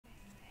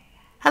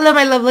Hello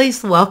my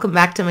lovelies, welcome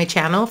back to my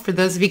channel. For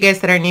those of you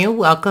guys that are new,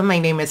 welcome. My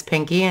name is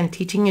Pinky and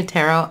teaching you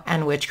tarot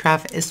and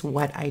witchcraft is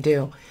what I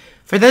do.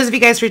 For those of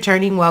you guys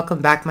returning, welcome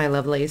back my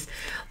lovelies.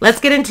 Let's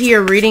get into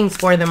your readings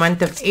for the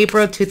month of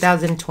April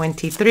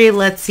 2023.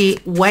 Let's see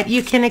what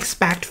you can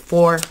expect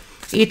for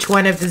each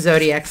one of the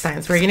zodiac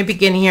signs. We're going to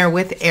begin here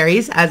with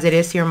Aries, as it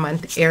is your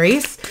month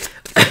Aries.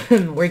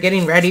 We're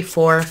getting ready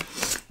for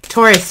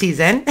Taurus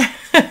season.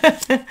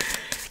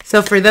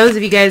 So for those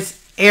of you guys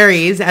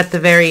Aries at the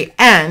very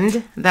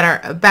end that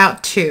are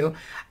about to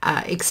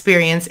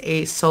experience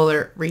a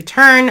solar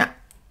return,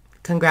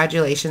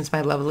 congratulations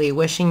my lovely,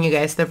 wishing you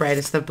guys the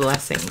brightest of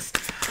blessings.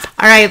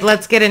 All right,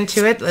 let's get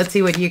into it. Let's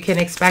see what you can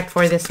expect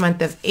for this month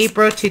of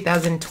April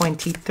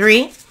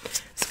 2023.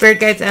 Spirit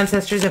guides,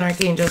 ancestors, and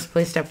archangels,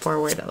 please step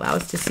forward. Allow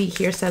us to see,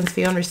 hear, sense,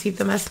 feel, and receive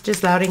the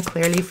messages loud and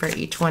clearly for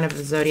each one of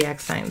the zodiac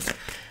signs.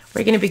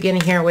 We're going to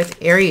begin here with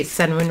Aries,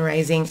 Sun, Moon,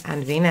 Rising,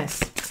 and Venus.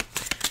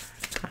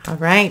 All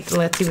right,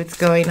 let's see what's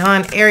going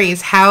on.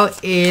 Aries, how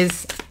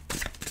is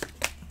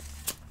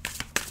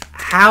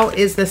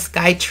the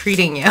sky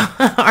treating you?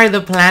 Are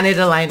the planet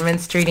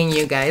alignments treating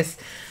you guys?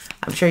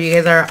 I'm sure you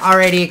guys are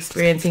already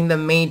experiencing the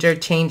major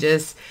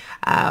changes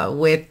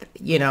with,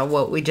 you know,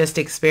 what we just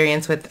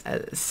experienced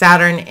with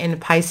Saturn in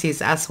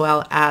Pisces, as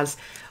well as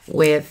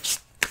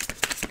with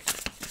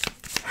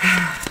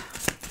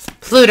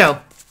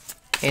Pluto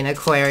in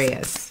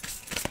Aquarius.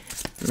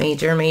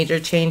 Major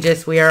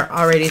changes. We are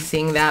already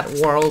seeing that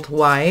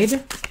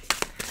worldwide.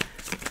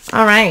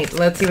 All right,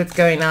 let's see what's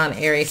going on.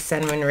 Aries,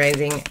 Sun, Moon,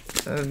 Rising,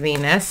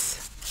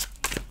 Venus.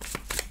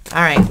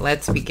 All right,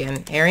 let's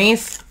begin.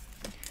 Aries.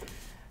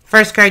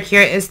 First card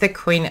here is the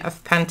Queen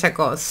of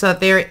Pentacles. So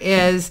there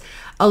is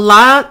a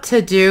lot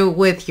to do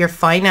with your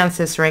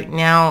finances right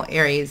now,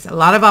 Aries. A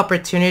lot of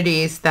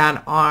opportunities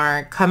that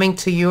are coming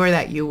to you or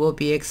that you will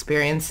be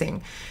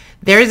experiencing.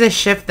 There's a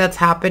shift that's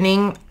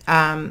happening,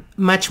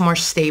 much more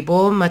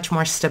stable, much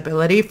more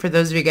stability for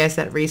those of you guys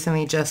that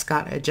recently just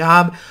got a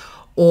job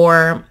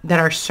or that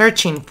are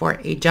searching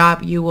for a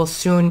job. You will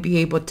soon be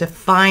able to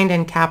find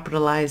and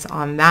capitalize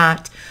on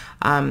that.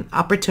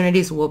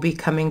 Opportunities will be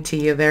coming to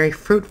you, very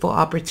fruitful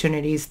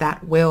opportunities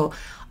that will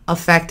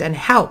affect and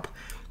help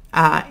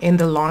in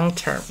the long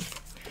term.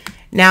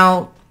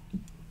 Now,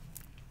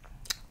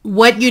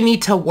 what you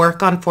need to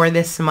work on for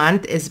this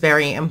month is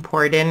very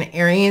important,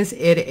 Aries.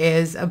 It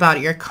is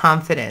about your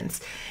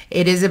confidence.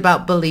 It is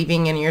about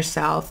believing in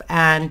yourself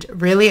and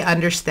really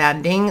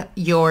understanding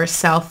your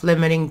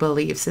self-limiting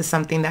beliefs is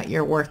something that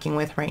you're working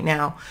with right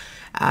now.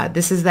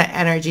 This is the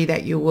energy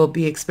that you will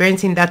be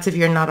experiencing. That's if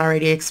you're not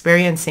already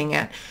experiencing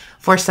it.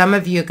 For some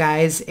of you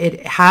guys,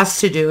 it has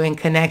to do in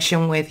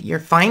connection with your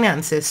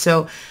finances.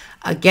 So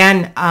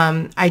again,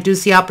 I do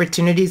see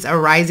opportunities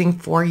arising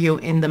for you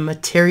in the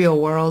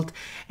material world,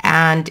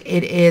 and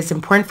it is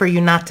important for you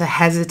not to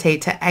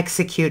hesitate to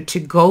execute, to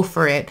go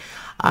for it.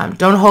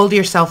 Don't hold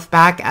yourself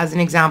back. As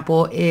an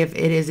example, if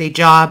it is a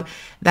job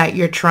that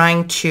you're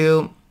trying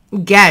to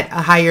get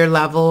a higher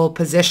level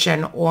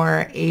position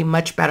or a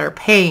much better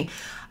pay,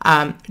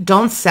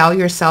 don't sell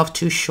yourself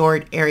too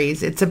short,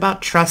 Aries. It's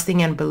about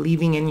trusting and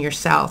believing in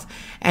yourself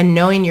and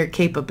knowing your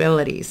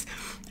capabilities.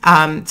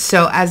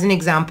 So as an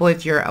example,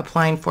 if you're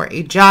applying for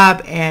a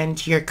job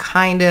and you're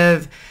kind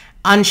of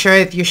unsure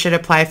if you should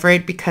apply for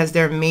it because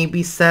there may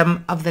be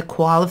some of the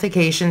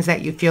qualifications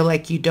that you feel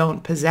like you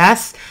don't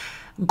possess,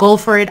 go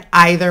for it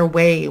either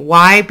way.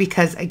 Why?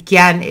 Because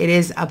again, it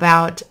is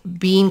about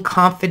being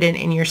confident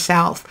in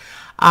yourself.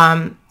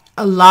 A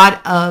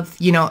lot of,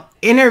 you know,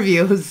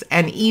 interviews,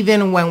 and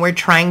even when we're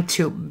trying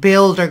to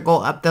build or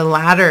go up the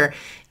ladder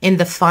in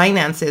the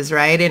finances,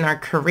 right, in our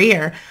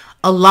career,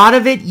 a lot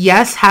of it,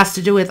 yes, has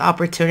to do with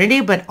opportunity,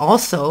 but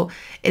also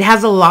it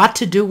has a lot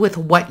to do with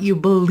what you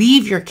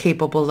believe you're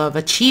capable of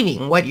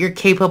achieving, what you're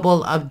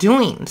capable of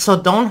doing.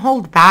 So don't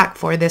hold back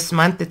for this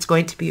month. It's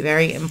going to be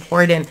very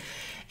important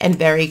and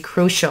very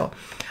crucial.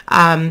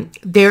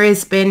 There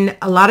has been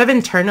a lot of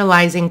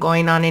internalizing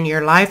going on in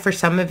your life. For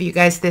some of you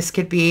guys, this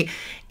could be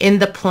in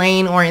the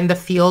plane or in the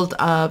field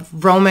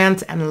of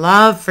romance and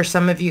love. For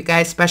some of you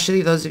guys,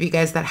 especially those of you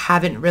guys that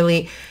haven't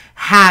really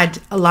had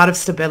a lot of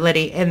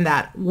stability in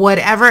that,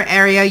 whatever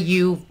area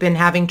you've been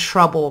having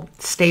trouble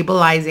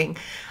stabilizing,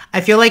 I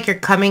feel like you're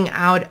coming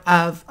out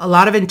of a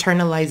lot of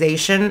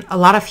internalization, a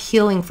lot of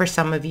healing for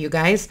some of you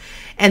guys.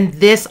 And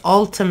this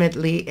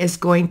ultimately is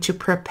going to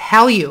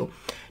propel you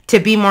to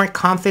be more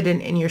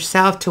confident in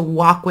yourself, to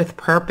walk with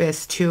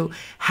purpose, to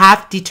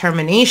have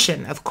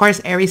determination. Of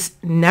course, Aries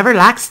never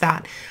lacks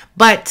that,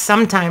 but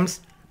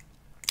sometimes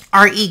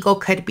our ego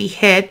could be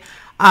hit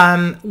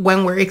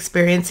when we're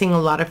experiencing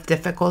a lot of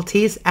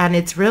difficulties, and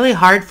it's really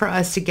hard for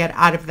us to get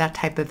out of that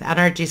type of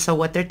energy. So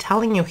what they're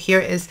telling you here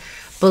is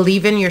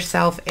believe in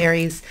yourself,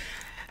 Aries.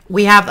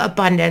 We have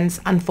abundance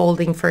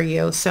unfolding for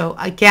you. So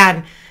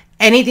again,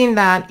 anything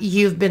that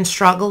you've been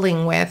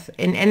struggling with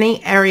in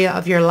any area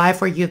of your life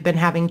where you've been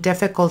having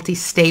difficulty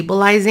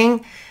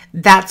stabilizing,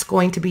 that's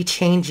going to be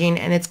changing,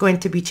 and it's going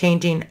to be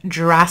changing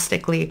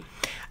drastically.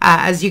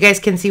 As you guys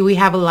can see, we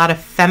have a lot of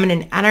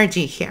feminine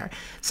energy here.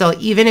 So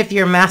even if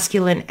you're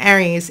masculine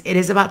Aries, it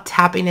is about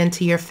tapping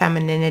into your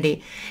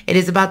femininity. It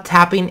is about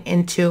tapping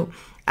into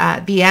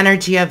the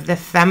energy of the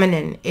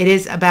feminine. It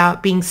is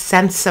about being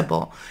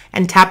sensible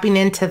and tapping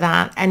into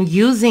that and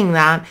using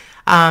that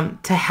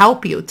to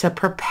help you, to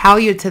propel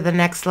you to the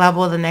next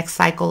level, the next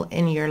cycle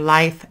in your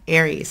life,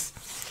 Aries.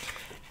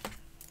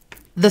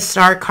 The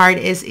star card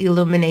is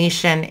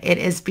illumination. It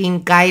is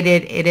being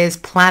guided. It is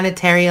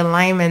planetary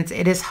alignments.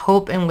 It is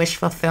hope and wish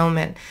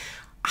fulfillment.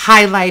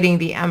 Highlighting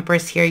the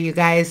Empress here, you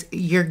guys.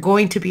 You're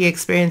going to be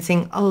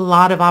experiencing a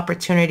lot of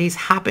opportunities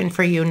happen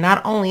for you,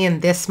 not only in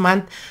this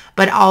month,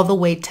 but all the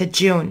way to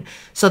June.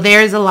 So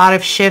there's a lot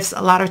of shifts,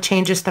 a lot of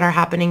changes that are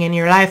happening in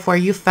your life where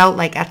you felt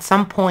like at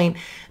some point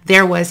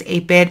there was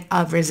a bit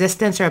of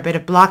resistance or a bit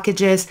of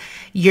blockages.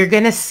 You're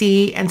going to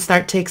see and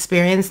start to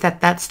experience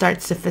that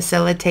starts to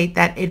facilitate,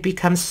 that it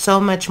becomes so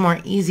much more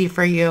easy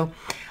for you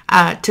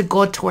to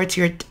go towards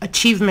your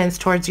achievements,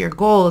 towards your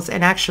goals,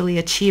 and actually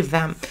achieve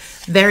them.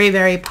 Very,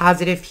 very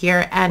positive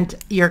here. And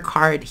your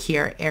card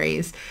here,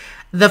 Aries.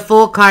 The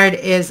Fool card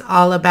is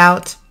all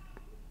about,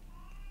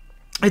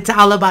 it's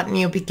all about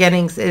new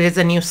beginnings. It is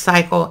a new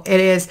cycle. It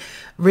is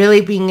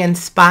really being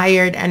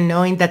inspired and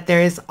knowing that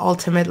there is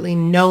ultimately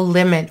no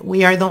limit.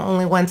 We are the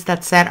only ones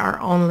that set our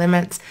own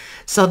limits.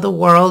 So the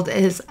world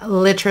is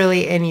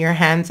literally in your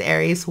hands,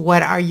 Aries.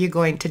 What are you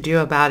going to do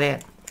about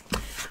it?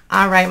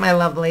 All right, my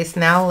lovelies.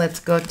 Now let's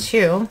go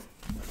to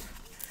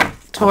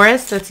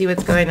Taurus. Let's see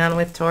what's going on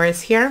with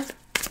Taurus here.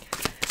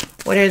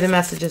 What are the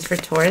messages for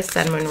Taurus,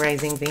 Sun, Moon,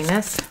 Rising,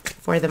 Venus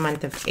for the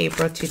month of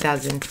April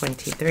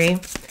 2023?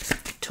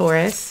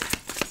 Taurus,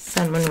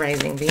 Sun, Moon,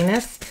 Rising,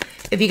 Venus.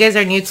 If you guys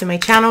are new to my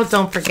channel,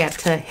 don't forget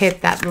to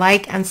hit that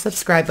like and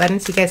subscribe button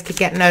so you guys could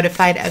get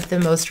notified of the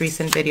most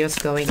recent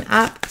videos going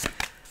up.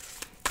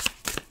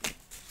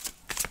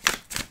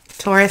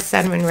 Taurus,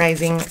 Sun, Moon,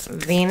 Rising,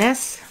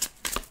 Venus.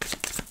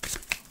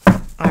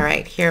 All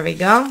right, here we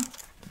go.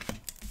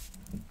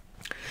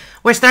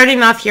 We're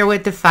starting off here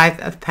with the Five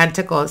of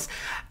Pentacles.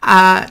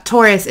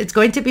 Taurus, it's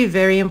going to be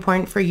very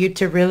important for you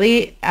to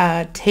really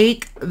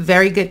take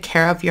very good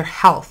care of your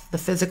health, the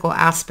physical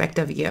aspect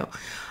of you.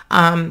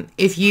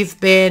 If you've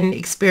been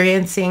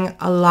experiencing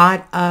a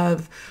lot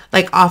of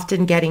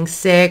often getting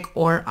sick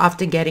or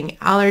often getting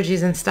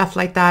allergies and stuff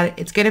like that,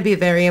 it's going to be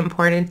very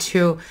important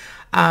to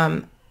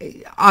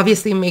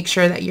obviously make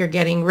sure that you're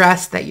getting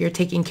rest, that you're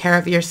taking care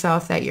of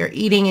yourself, that you're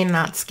eating and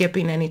not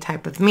skipping any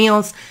type of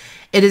meals.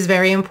 It is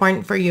very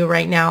important for you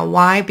right now.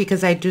 Why?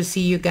 Because I do see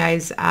you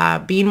guys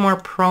being more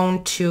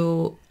prone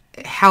to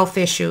health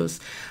issues.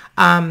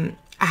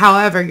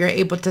 However, you're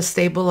able to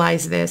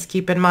stabilize this.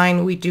 Keep in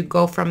mind, we do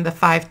go from the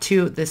 5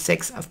 to the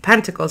 6 of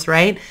Pentacles,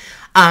 right?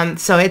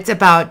 So it's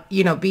about,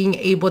 being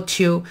able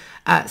to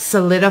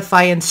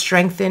solidify and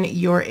strengthen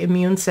your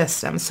immune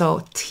system.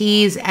 So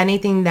teas,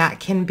 anything that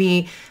can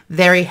be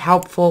very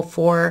helpful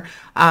for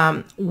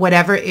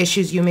whatever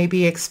issues you may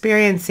be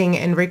experiencing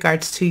in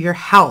regards to your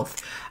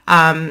health.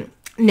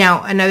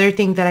 Now, another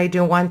thing that I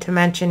do want to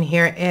mention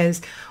here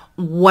is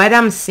what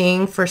I'm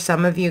seeing for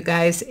some of you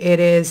guys.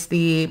 It is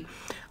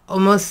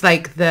almost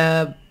like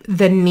the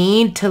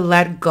need to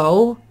let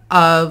go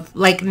of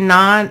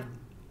not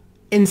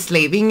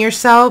enslaving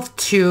yourself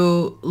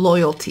to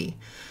loyalty.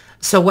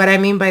 So what I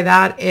mean by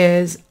that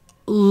is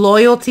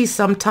loyalty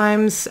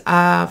sometimes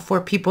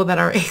for people that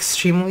are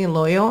extremely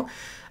loyal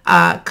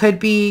could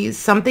be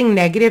something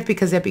negative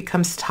because it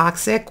becomes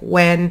toxic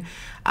when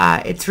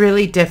it's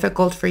really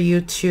difficult for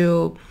you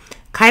to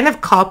kind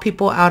of call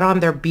people out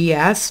on their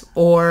BS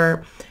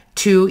or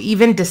to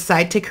even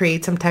decide to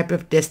create some type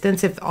of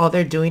distance if all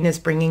they're doing is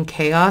bringing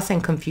chaos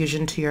and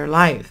confusion to your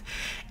life.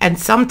 And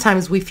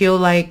sometimes we feel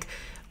like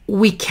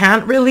we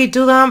can't really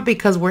do that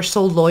because we're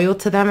so loyal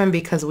to them and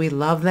because we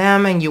love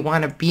them and you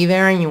want to be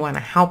there and you want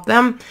to help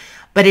them.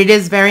 But it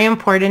is very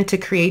important to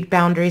create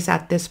boundaries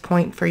at this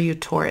point for you,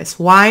 Taurus.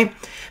 Why?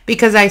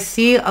 Because I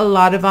see a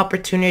lot of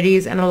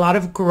opportunities and a lot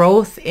of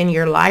growth in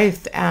your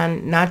life,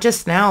 and not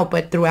just now,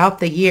 but throughout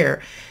the year.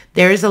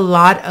 There is a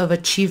lot of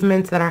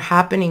achievements that are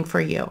happening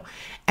for you.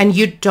 And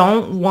you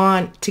don't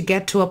want to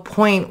get to a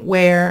point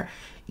where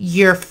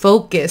your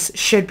focus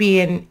should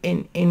be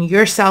in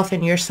yourself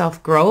and your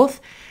self-growth.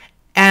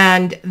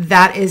 And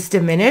that is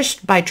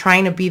diminished by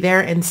trying to be there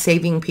and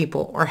saving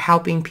people or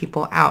helping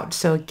people out.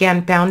 So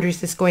again,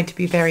 boundaries is going to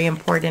be very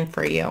important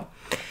for you.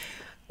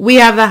 We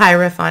have the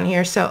Hierophant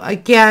here. So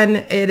again,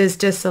 it is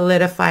just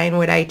solidifying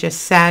what I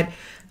just said.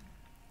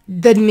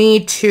 The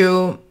need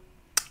to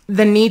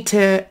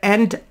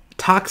end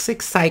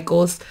toxic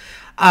cycles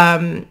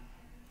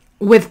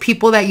with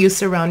people that you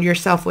surround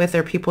yourself with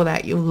or people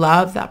that you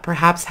love that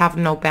perhaps have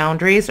no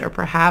boundaries or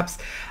perhaps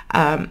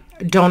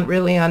don't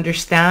really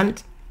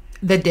understand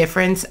the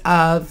difference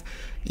of,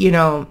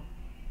 kind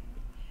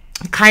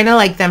of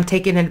like them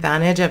taking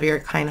advantage of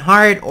your kind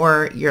heart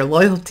or your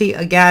loyalty.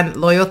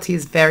 Again, loyalty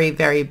is very,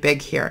 very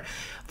big here.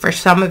 For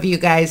some of you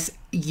guys,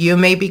 you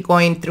may be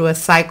going through a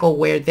cycle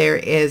where there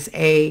is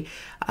a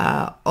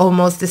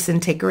almost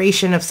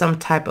disintegration of some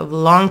type of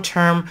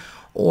long-term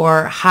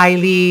or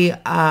highly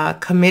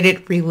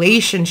committed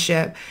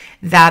relationship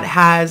that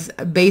has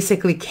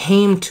basically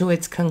came to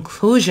its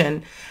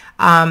conclusion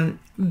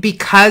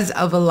because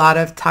of a lot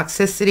of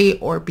toxicity,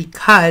 or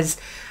because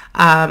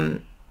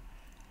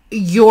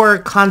your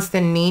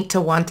constant need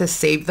to want to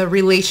save the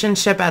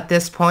relationship at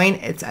this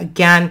point. It's,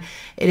 again,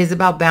 it is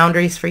about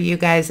boundaries for you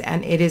guys,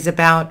 and it is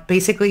about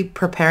basically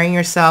preparing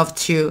yourself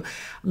to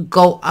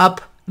go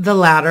up the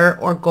ladder,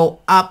 or go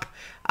up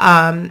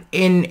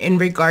in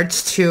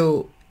regards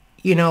to,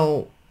 you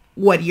know,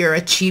 what you're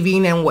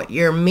achieving and what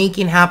you're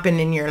making happen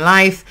in your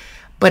life,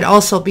 but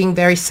also being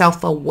very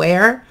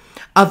self-aware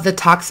of the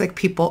toxic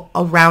people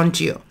around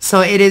you.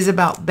 So it is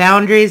about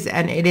boundaries,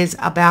 and it is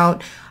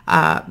about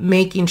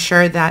making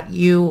sure that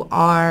you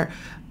are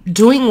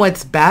doing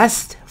what's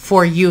best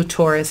for you,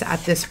 Taurus,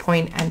 at this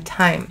point in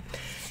time.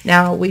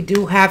 Now, we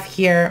do have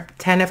here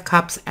 10 of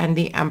Cups and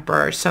the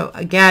Emperor. So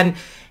again,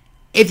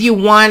 if you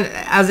want,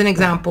 as an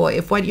example,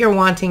 if what you're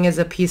wanting is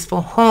a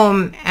peaceful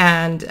home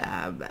and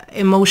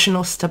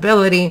emotional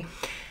stability,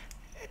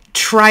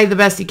 try the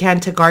best you can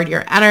to guard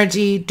your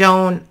energy.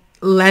 Don't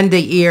lend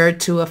the ear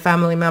to a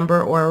family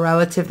member or a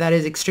relative that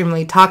is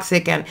extremely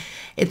toxic, and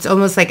it's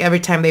almost like every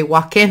time they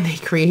walk in, they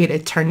create a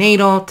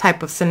tornado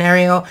type of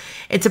scenario.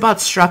 It's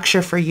about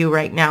structure for you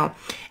right now.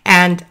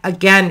 And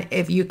again,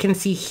 if you can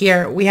see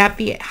here, we have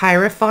the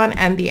Hierophant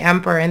and the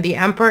Emperor, and the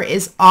Emperor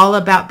is all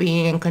about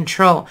being in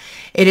control.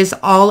 It is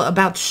all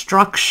about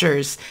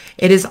structures.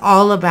 It is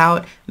all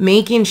about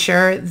making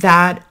sure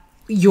that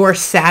your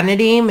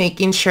sanity,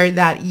 making sure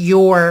that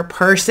your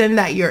person,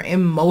 that your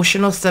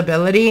emotional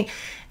stability,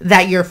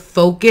 that your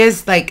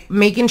focus, like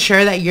making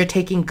sure that you're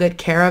taking good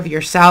care of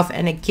yourself.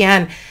 And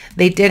again,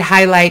 they did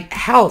highlight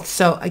health.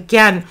 So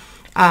again,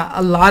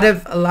 a lot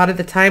of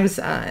the times,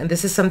 and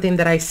this is something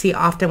that I see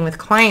often with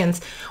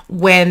clients,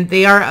 when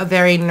they are a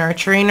very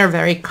nurturing or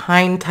very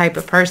kind type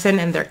of person,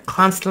 and they're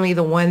constantly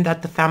the one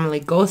that the family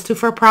goes to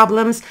for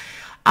problems,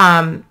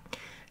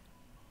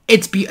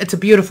 it's a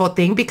beautiful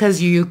thing, because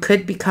you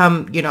could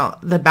become, you know,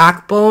 the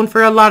backbone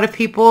for a lot of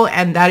people,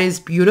 and that is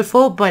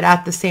beautiful. But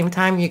at the same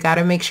time, you got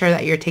to make sure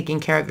that you're taking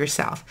care of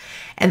yourself,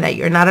 and that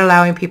you're not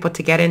allowing people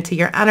to get into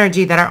your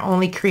energy that are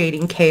only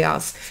creating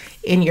chaos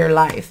in your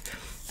life.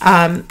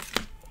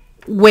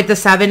 With the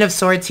 7 of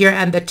Swords here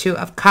and the 2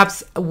 of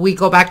Cups, we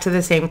go back to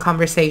the same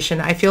conversation.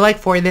 I feel like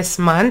for this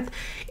month,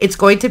 it's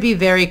going to be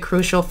very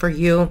crucial for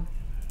you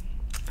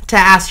to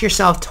ask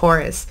yourself,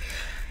 Taurus,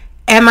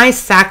 am I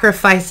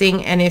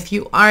sacrificing? And if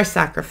you are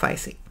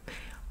sacrificing,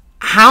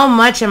 how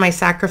much am I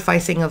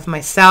sacrificing of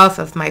myself,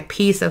 of my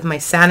peace, of my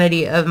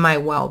sanity, of my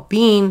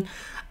well-being?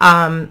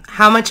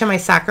 How much am I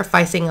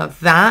sacrificing of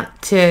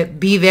that to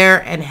be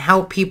there and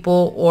help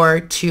people, or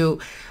to,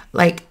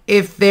 like,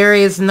 if there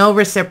is no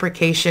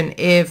reciprocation,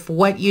 if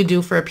what you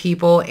do for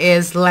people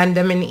is lend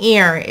them an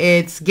ear,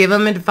 it's give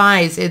them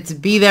advice, it's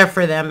be there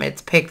for them,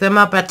 it's pick them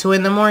up at 2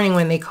 a.m.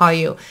 when they call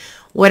you,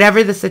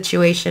 whatever the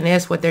situation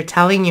is, what they're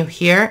telling you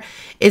here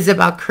is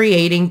about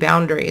creating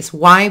boundaries.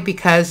 Why?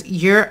 Because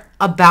you're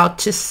about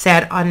to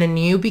set on a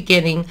new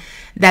beginning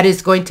that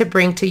is going to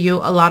bring to you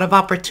a lot of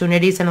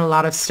opportunities and a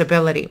lot of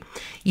stability.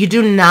 You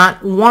do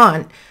not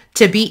want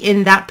to be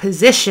in that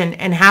position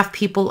and have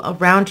people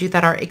around you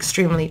that are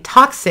extremely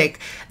toxic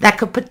that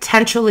could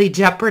potentially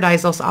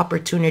jeopardize those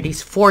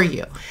opportunities for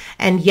you.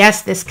 And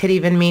yes, this could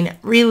even mean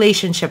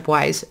relationship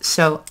wise.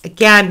 So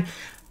again,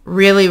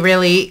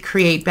 really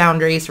create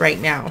boundaries right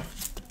now.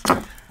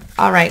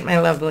 All right, my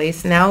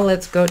lovelies. Now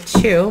let's go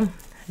to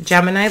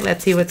Gemini.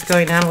 Let's see what's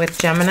going on with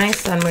Gemini,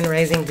 Sun, Moon,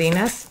 Rising,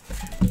 Venus.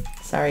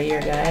 Sorry, you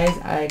guys.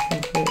 I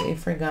completely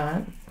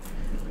forgot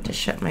to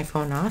shut my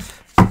phone off.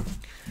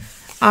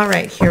 All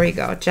right, here we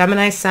go.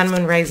 Gemini, Sun,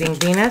 Moon, Rising,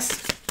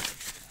 Venus.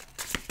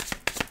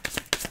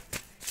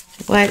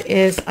 What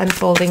is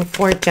unfolding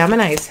for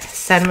Gemini's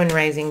Sun, Moon,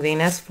 Rising,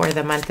 Venus for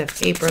the month of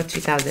April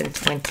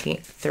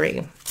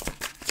 2023?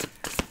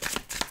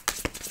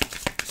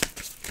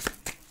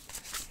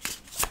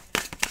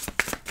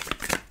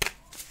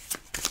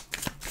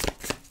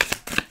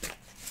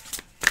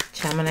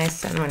 Gemini,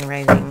 Sun, Moon,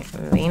 Rising,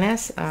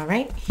 Venus. All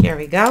right, here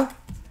we go.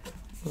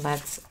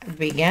 Let's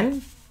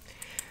begin.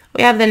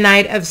 We have the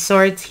Knight of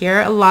Swords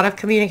here. A lot of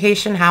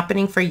communication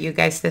happening for you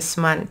guys this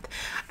month.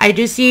 I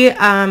do see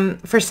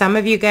for some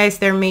of you guys,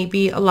 there may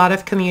be a lot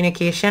of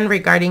communication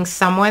regarding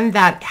someone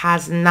that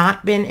has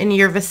not been in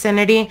your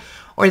vicinity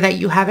or that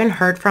you haven't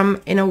heard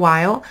from in a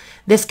while.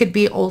 This could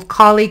be old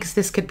colleagues.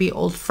 This could be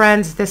old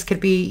friends. This could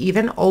be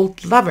even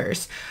old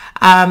lovers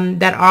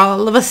that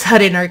all of a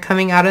sudden are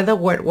coming out of the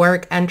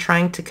woodwork and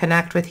trying to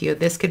connect with you.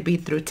 This could be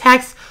through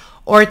text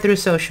or through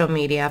social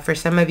media. For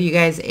some of you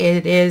guys,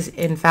 it is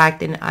in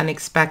fact an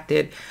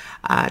unexpected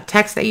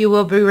text that you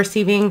will be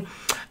receiving.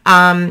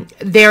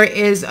 There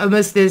is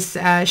almost this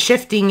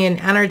shifting in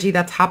energy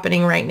that's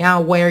happening right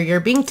now where you're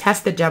being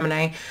tested,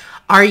 Gemini.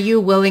 Are you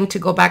willing to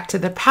go back to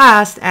the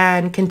past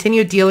and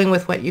continue dealing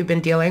with what you've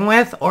been dealing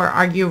with? Or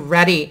are you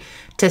ready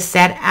to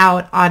set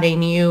out on a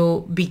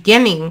new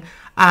beginning,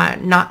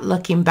 not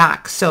looking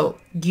back? So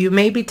you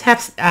may be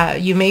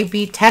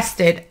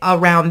tested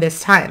around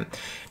this time.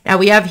 Now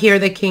we have here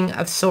the King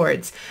of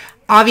Swords.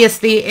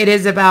 Obviously, it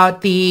is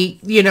about the,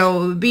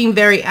 being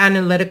very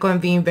analytical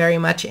and being very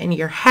much in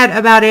your head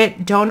about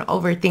it. Don't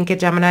overthink it,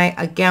 Gemini.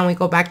 Again, we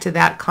go back to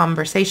that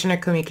conversation or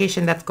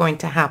communication that's going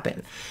to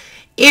happen.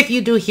 If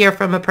you do hear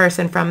from a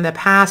person from the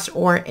past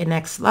or an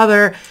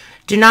ex-lover,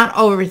 do not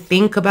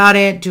overthink about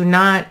it.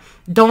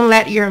 Don't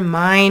let your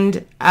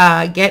mind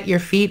get your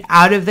feet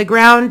out of the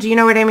ground. You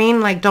know what I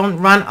mean? Like, don't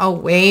run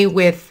away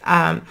with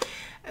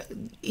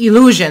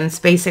illusions.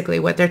 Basically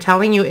what they're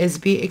telling you is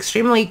be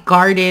extremely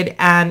guarded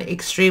and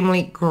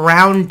extremely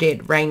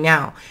grounded right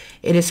now.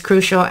 It is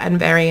crucial and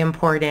very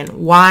important.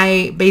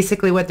 Why?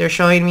 Basically what they're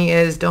showing me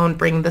is don't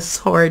bring the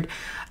sword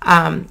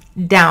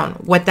down.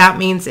 What that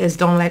means is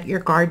don't let your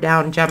guard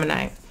down,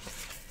 Gemini.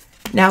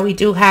 Now we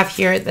do have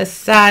here the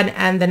Sun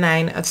and the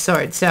Nine of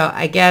Swords. So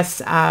I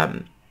guess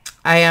I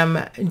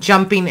am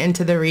jumping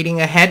into the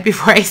reading ahead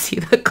before I see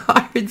the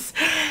cards.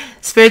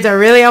 Spirits are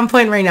really on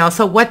point right now.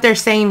 So what they're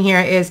saying here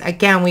is,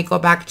 again, we go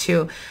back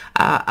to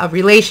a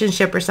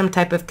relationship or some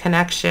type of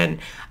connection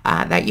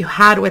that you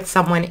had with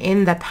someone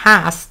in the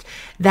past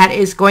that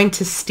is going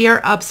to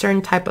stir up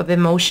certain type of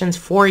emotions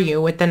for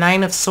you. With the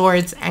Nine of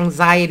Swords,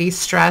 anxiety,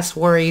 stress,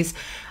 worries,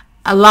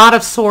 a lot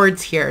of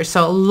swords here.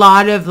 So a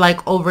lot of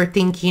like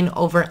overthinking,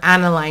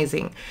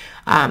 overanalyzing.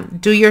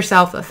 Do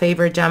yourself a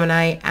favor,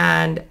 Gemini,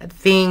 and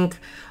think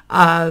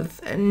of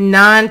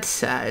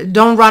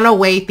don't run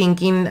away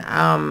thinking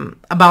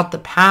about the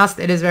past.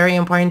 It is very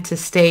important to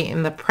stay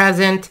in the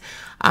present.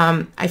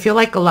 I feel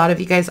like a lot of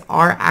you guys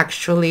are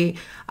actually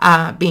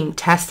being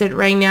tested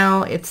right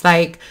now. It's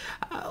like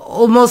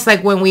almost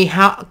like when we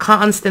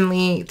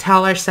constantly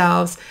tell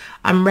ourselves,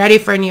 I'm ready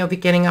for a new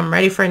beginning, I'm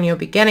ready for a new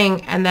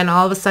beginning, and then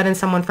all of a sudden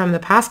someone from the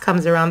past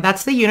comes around.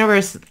 That's the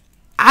universe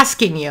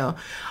asking you,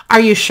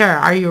 are you sure?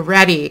 Are you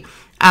ready?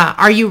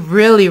 Are you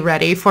really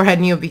ready for a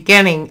new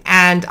beginning?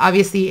 And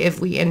obviously, if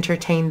we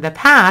entertain the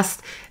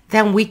past,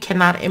 then we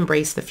cannot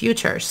embrace the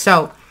future.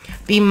 So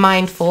be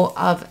mindful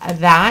of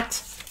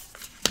that.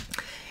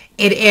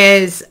 It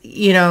is,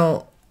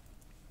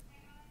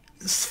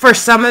 for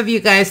some of you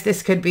guys,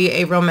 this could be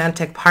a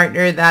romantic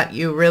partner that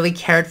you really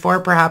cared for.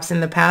 Perhaps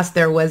in the past,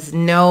 there was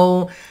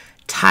no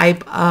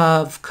type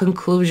of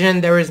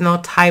conclusion. There was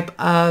no type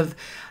of,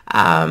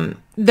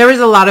 there was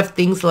a lot of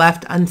things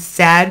left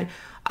unsaid.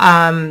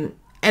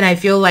 And I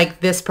feel like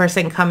this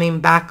person coming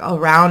back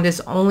around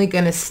is only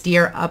going to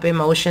stir up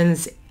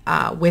emotions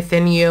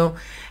within you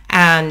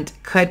and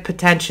could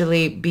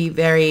potentially be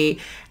very,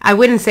 I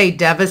wouldn't say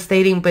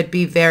devastating, but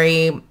be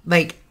very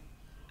like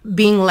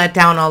being let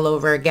down all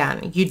over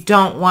again. You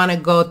don't want to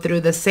go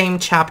through the same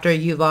chapter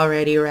you've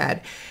already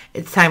read.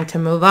 It's time to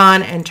move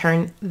on and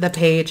turn the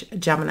page,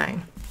 Gemini.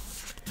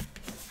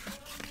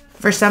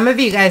 For some of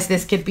you guys,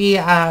 this could be,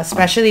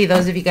 especially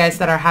those of you guys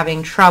that are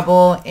having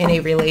trouble in a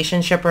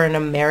relationship or in a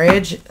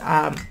marriage.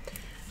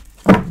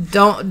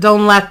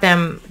 Don't let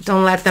them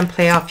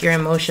play off your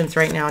emotions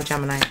right now,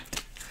 Gemini.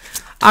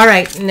 All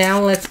right,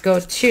 now let's go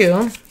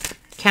to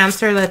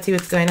Cancer. Let's see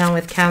what's going on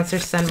with Cancer,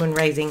 Sun, Moon,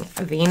 Rising,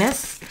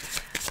 Venus.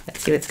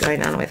 Let's see what's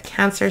going on with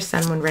Cancer,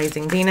 Sun, Moon,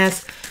 Rising,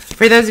 Venus.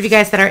 For those of you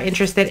guys that are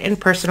interested in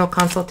personal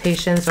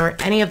consultations or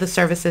any of the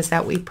services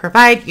that we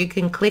provide, you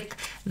can click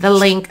the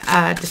link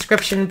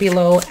description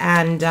below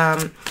and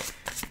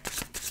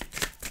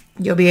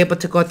you'll be able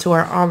to go to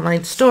our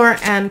online store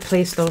and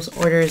place those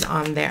orders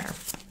on there.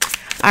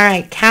 All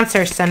right,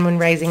 Cancer, Sun, Moon,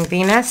 Rising,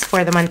 Venus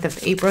for the month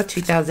of April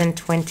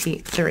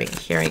 2023.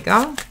 Here we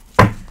go.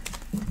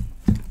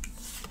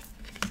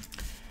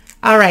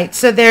 All right,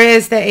 so there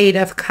is the Eight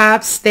of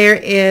Cups. There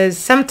is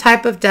some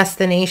type of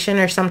destination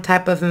or some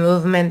type of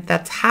movement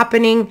that's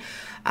happening.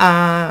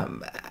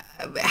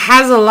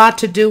 Has a lot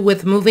to do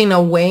with moving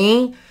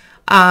away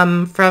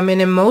from an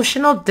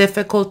emotional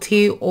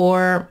difficulty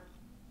or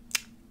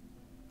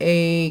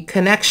a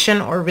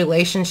connection or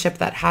relationship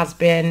that has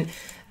been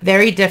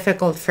very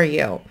difficult for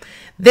you.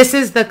 This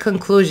is the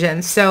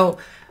conclusion. So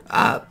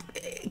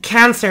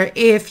Cancer,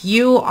 if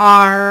you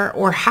are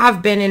or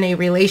have been in a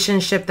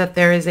relationship that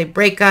there is a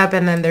breakup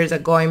and then there's a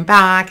going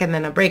back and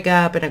then a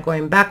breakup and a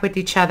going back with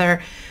each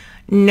other,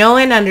 know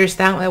and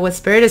understand that what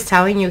Spirit is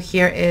telling you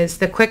here is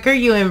the quicker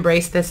you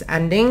embrace this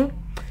ending,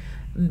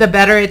 the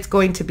better it's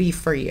going to be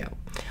for you.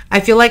 I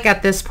feel like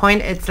at this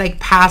point, it's like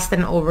past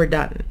and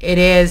overdone. It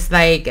is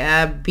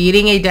like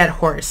beating a dead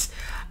horse.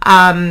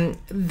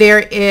 There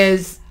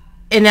is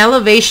an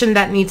elevation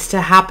that needs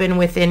to happen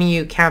within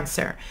you,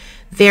 Cancer.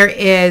 There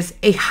is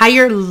a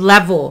higher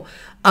level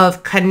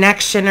of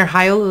connection or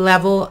higher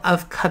level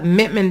of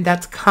commitment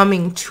that's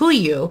coming to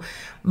you.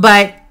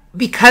 But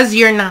because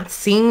you're not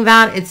seeing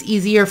that, it's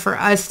easier for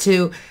us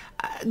to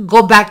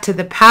go back to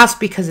the past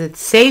because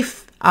it's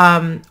safe.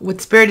 What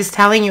Spirit is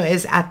telling you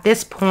is at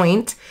this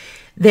point,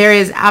 there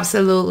is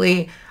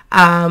absolutely,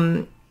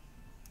 to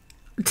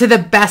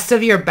the best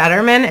of your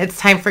betterment, it's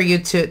time for you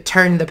to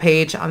turn the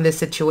page on this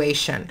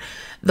situation.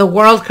 The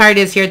World card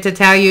is here to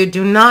tell you,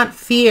 do not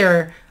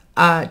fear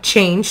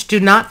change. Do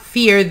not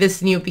fear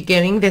this new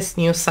beginning, this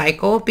new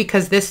cycle,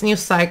 because this new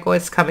cycle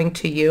is coming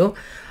to you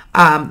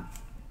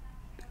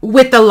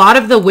with a lot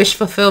of the wish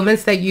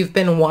fulfillments that you've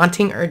been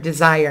wanting or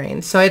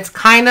desiring. So it's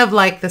kind of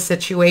like the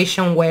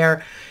situation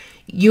where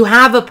you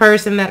have a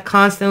person that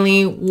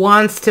constantly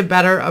wants to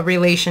better a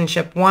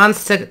relationship,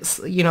 wants to,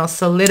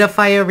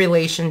 solidify a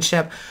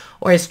relationship,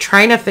 or is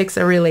trying to fix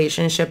a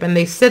relationship. And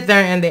they sit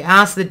there and they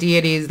ask the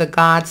deities, the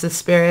gods, the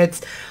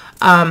spirits,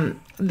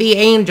 the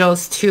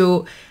angels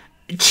to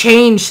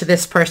change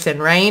this person,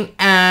 right?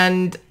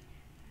 And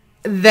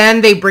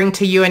then they bring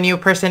to you a new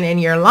person in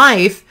your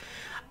life.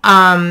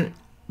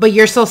 But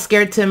you're so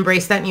scared to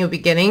embrace that new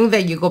beginning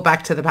that you go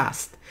back to the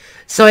past.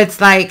 So it's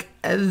like,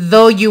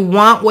 though you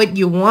want what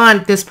you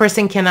want, this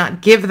person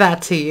cannot give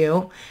that to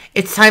you.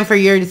 It's time for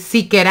you to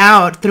seek it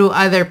out through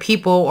other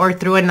people or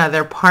through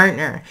another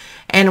partner.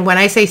 And when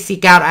I say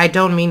seek out, I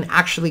don't mean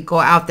actually go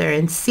out there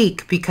and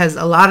seek, because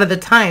a lot of the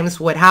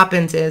times what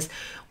happens is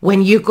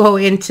when you go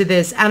into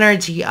this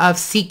energy of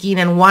seeking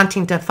and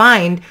wanting to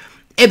find,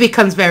 it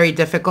becomes very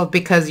difficult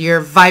because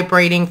you're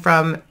vibrating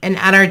from an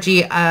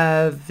energy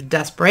of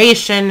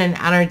desperation, an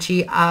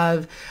energy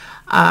of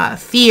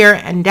fear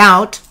and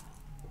doubt.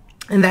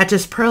 And that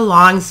just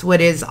prolongs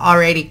what is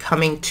already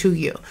coming to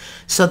you.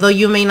 So though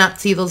you may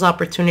not see those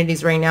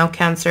opportunities right now,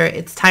 Cancer,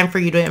 it's time for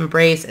you to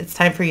embrace. It's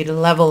time for you to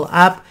level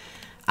up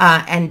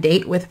and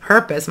date with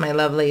purpose, my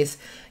lovelies.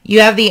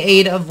 You have the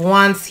Eight of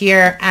Wands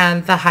here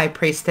and the High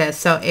Priestess.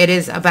 So it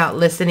is about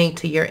listening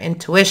to your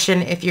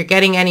intuition. If you're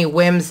getting any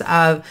whims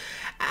of,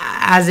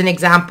 as an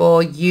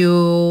example,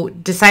 you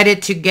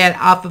decided to get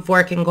off of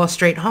work and go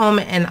straight home,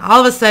 and all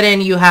of a sudden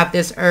you have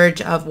this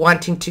urge of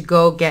wanting to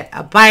go get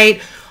a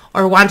bite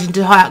or wanting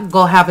to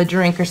go have a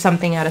drink or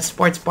something at a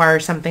sports bar or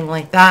something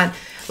like that.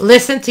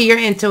 Listen to your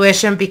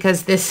intuition,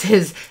 because this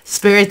is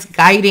spirits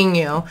guiding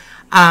you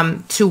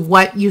to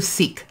what you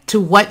seek, to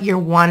what you're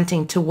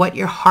wanting, to what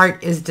your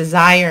heart is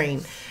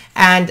desiring.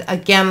 And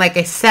again, like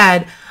I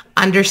said,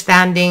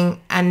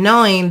 understanding and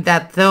knowing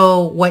that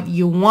though what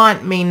you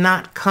want may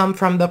not come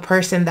from the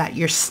person that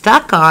you're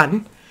stuck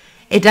on,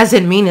 it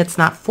doesn't mean it's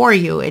not for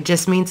you. It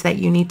just means that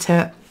you need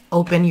to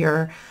open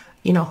your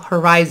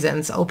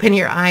horizons, open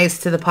your eyes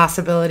to the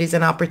possibilities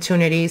and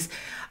opportunities.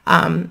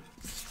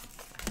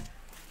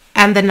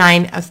 And the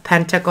Nine of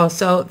Pentacles.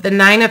 So the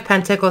Nine of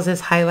Pentacles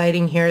is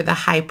highlighting here the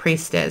High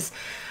Priestess.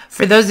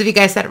 For those of you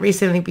guys that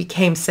recently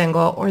became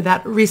single or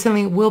that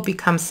recently will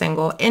become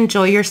single,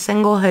 enjoy your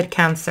singlehood,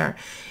 Cancer.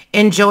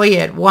 Enjoy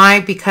it.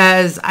 Why?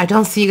 Because I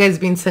don't see you guys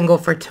being single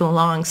for too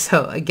long.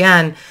 So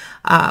again,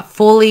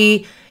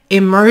 fully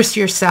immerse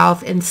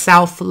yourself in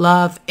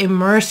self-love.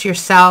 Immerse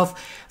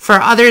yourself. For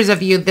others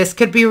of you, this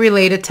could be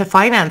related to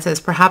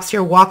finances. Perhaps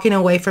you're walking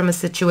away from a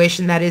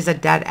situation that is a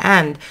dead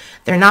end.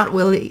 They're not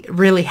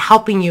really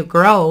helping you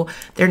grow.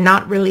 They're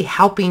not really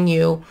helping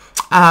you,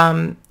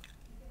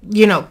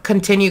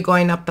 continue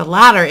going up the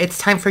ladder. It's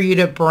time for you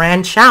to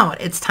branch out.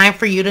 It's time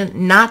for you to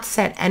not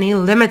set any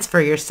limits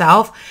for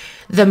yourself.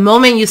 The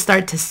moment you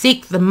start to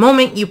seek, the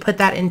moment you put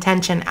that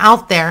intention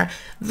out there,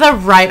 the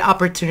right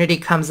opportunity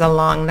comes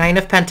along. Nine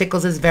of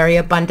Pentacles is very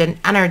abundant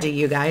energy,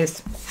 you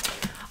guys.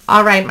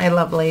 All right, my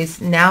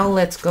lovelies. Now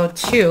let's go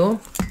to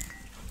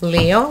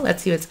Leo.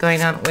 Let's see what's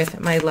going on with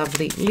my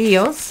lovely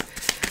Leos.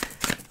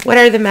 What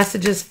are the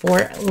messages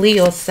for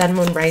Leo, Sun,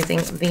 Moon, Rising,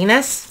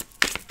 Venus?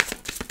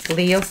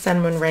 Leo,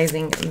 Sun, Moon,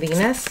 Rising,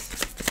 Venus.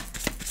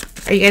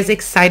 Are you guys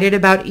excited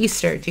about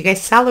Easter? Do you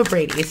guys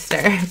celebrate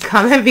Easter?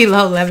 Comment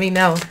below. Let me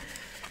know.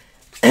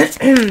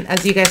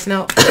 As you guys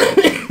know,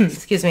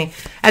 excuse me.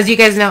 As you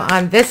guys know,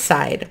 on this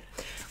side,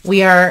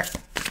 we are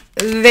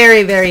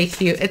very, very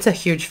huge. It's a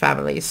huge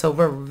family, so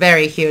we're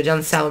very huge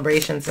on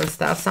celebrations and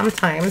stuff.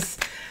 Sometimes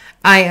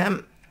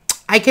I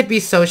could be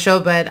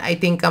social, but I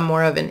think I'm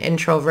more of an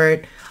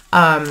introvert.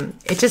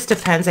 It just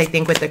depends, I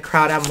think, with the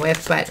crowd I'm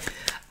with. But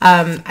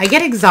I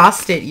get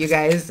exhausted, you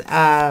guys,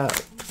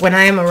 when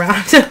I am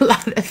around a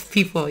lot of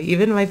people,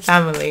 even my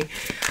family.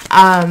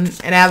 And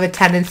I have a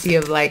tendency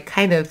of like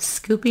kind of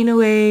scooping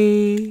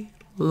away,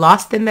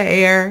 lost in the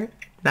air,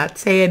 not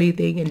say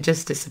anything, and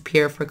just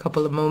disappear for a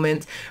couple of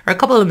moments or a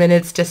couple of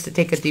minutes just to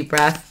take a deep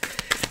breath.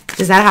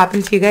 Does that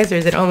happen to you guys, or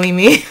is it only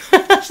me?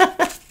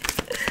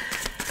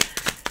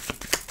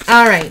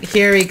 All right,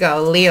 here we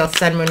go. Leo,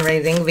 Sun, Moon,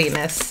 Rising,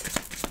 Venus.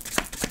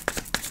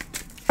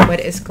 What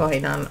is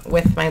going on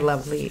with my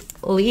lovely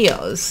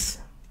Leos?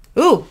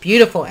 Ooh,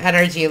 beautiful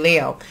energy,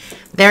 Leo.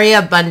 Very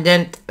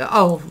abundant.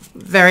 Oh,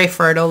 very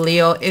fertile,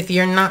 Leo. If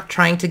you're not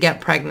trying to get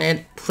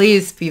pregnant,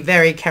 please be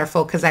very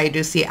careful, because I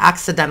do see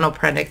accidental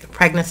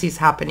pregnancies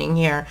happening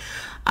here.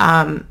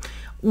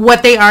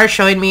 What they are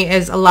showing me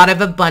is a lot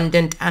of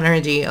abundant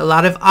energy. A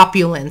lot of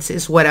opulence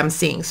is what I'm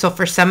seeing. So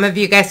for some of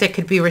you guys, it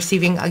could be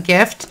receiving a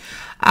gift.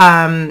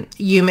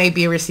 You may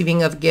be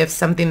receiving a gift,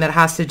 something that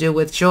has to do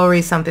with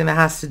jewelry, something that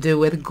has to do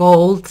with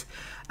gold,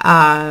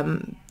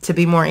 to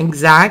be more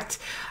exact.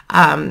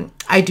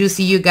 I do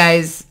see you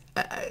guys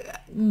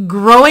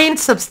growing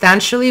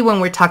substantially when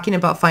we're talking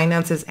about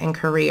finances and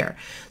career.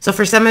 So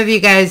for some of you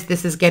guys,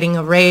 this is getting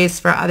a raise.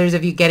 For others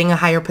of you, getting a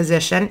higher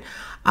position.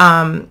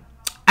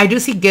 I do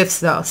see gifts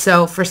though.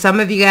 So for some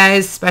of you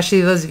guys,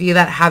 especially those of you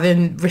that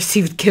haven't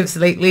received gifts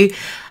lately,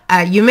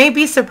 you may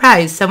be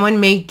surprised. Someone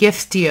may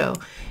gift you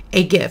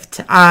a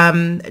gift.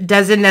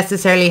 Doesn't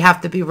necessarily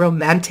have to be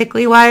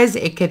romantically wise.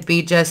 It could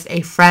be just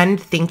a friend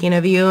thinking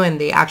of you and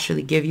they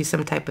actually give you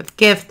some type of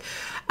gift.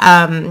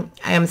 I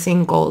am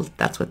seeing gold.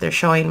 That's what they're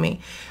showing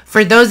me.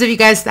 For those of you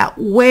guys that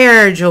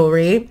wear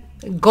jewelry,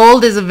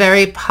 gold is a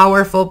very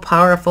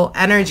powerful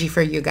energy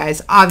for you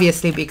guys,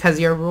 obviously, because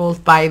you're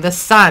ruled by the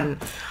sun.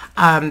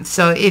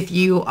 So if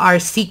you are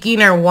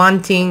seeking or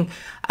wanting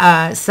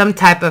some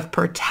type of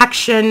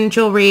protection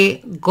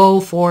jewelry,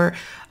 go for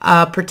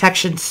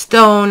protection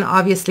stone,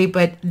 obviously,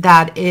 but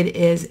that it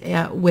is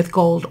with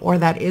gold, or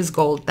that is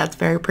gold. That's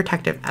very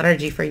protective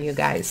energy for you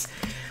guys.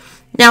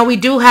 Now we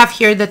do have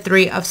here the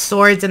Three of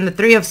Swords, and the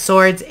Three of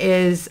Swords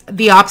is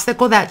the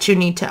obstacle that you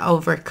need to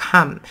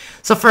overcome.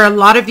 So for a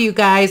lot of you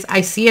guys,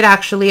 I see it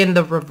actually in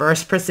the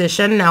reverse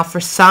position. Now for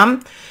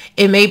some,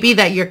 it may be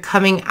that you're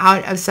coming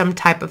out of some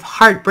type of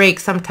heartbreak,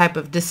 some type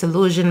of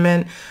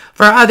disillusionment.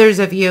 For others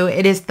of you,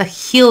 it is the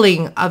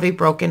healing of a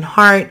broken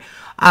heart,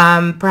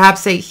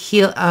 perhaps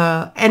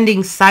a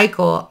ending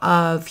cycle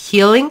of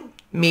healing.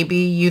 Maybe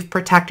you've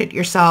protected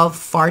yourself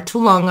far too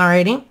long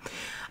already.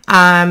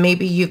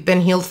 Maybe you've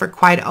been healed for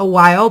quite a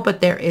while,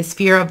 but there is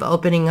fear of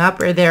opening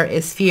up, or there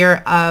is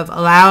fear of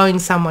allowing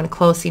someone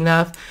close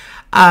enough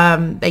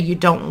that you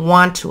don't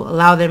want to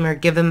allow them or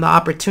give them the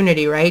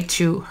opportunity, right,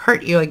 to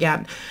hurt you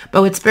again.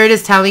 But what Spirit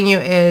is telling you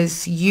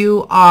is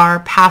you are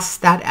past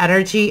that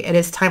energy. It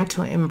is time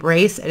to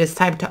embrace. It is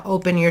time to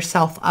open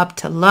yourself up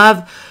to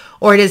love,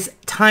 or it is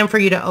time for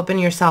you to open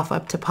yourself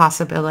up to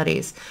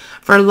possibilities.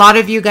 For a lot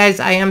of you guys,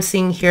 I am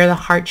seeing here the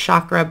heart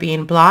chakra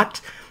being blocked.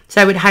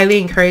 So I would highly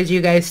encourage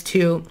you guys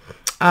to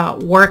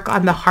work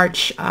on the heart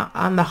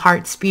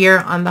sphere,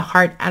 on the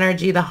heart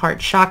energy, the heart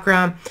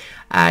chakra.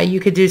 You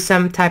could do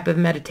some type of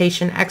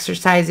meditation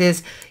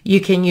exercises.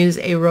 You can use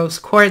a rose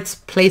quartz,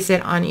 place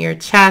it on your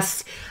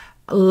chest,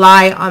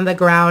 lie on the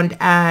ground,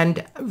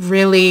 and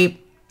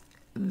really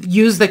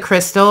use the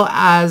crystal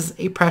as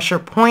a pressure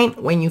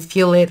point when you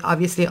feel it,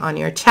 obviously, on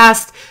your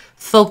chest.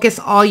 Focus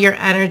all your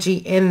energy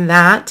in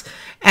that,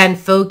 and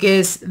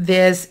focus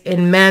this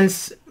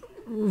immense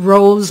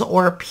rose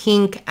or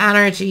pink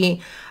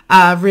energy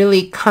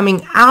really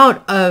coming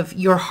out of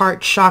your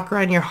heart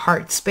chakra and your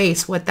heart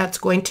space. What that's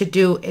going to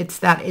do, it's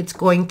that it's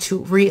going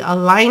to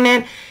realign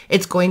it,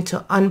 it's going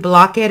to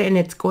unblock it, and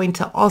it's going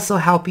to also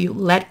help you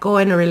let go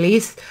and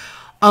release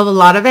of a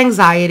lot of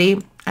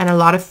anxiety and a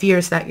lot of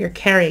fears that you're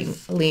carrying,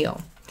 Leo.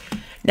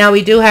 Now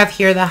we do have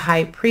here the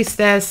High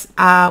Priestess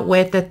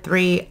with the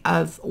Three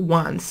of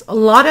Wands. A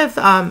lot of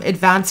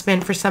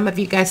advancement for some of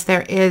you guys.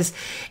 There is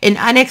an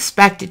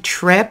unexpected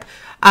trip.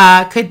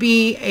 Could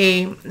be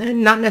a,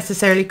 not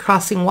necessarily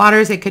crossing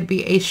waters. It could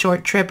be a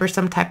short trip or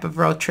some type of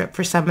road trip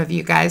for some of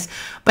you guys.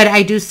 But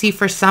I do see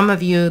for some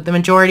of you, the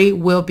majority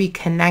will be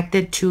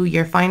connected to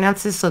your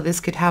finances. So this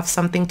could have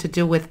something to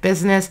do with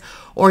business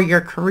or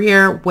your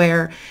career,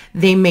 where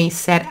they may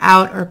set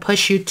out or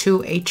push you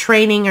to a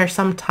training or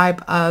some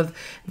type of,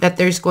 that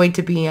there's going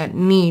to be a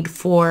need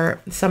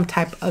for some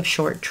type of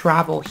short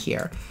travel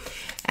here.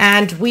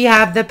 And we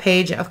have the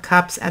Page of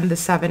Cups and the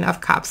Seven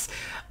of Cups.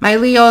 My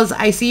Leos,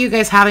 I see you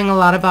guys having a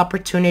lot of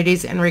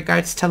opportunities in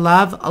regards to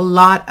love, a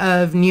lot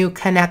of new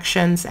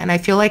connections. And I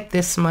feel like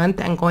this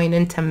month and going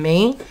into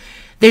May,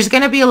 there's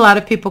going to be a lot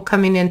of people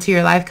coming into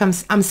your life.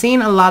 I'm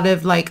seeing a lot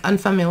of like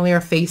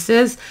unfamiliar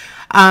faces.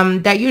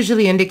 That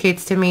usually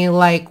indicates to me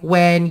like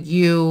when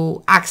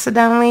you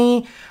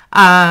accidentally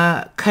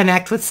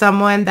connect with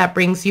someone that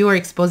brings you or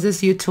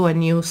exposes you to a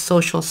new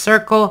social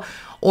circle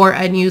or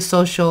a new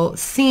social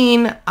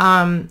scene.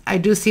 I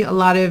do see a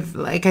lot of,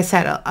 like I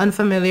said,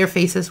 unfamiliar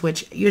faces,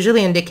 which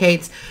usually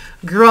indicates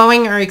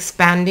growing or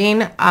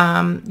expanding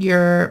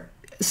your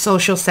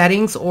social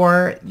settings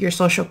or your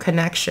social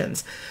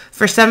connections.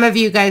 For some of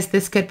you guys,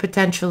 this could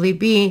potentially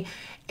be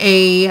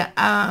a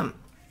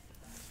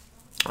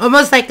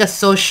almost like a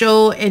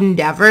social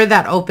endeavor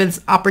that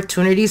opens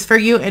opportunities for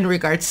you in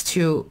regards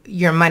to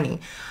your money.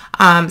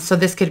 So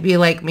this could be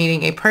like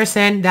meeting a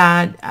person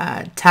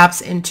that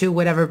taps into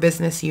whatever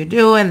business you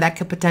do, and that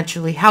could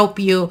potentially help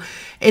you.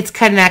 It's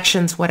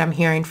connections, what I'm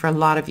hearing for a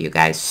lot of you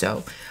guys.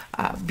 So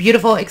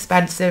beautiful,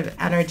 expansive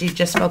energy.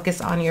 Just focus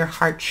on your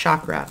heart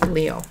chakra,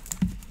 Leo.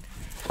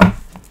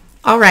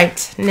 All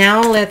right,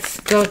 now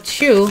let's go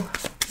to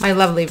my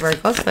lovely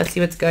Virgos. Let's see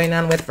what's going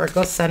on with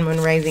Virgo, Sun,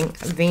 Moon, Rising,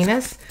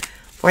 Venus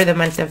for the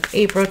month of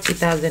April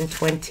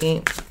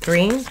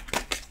 2023.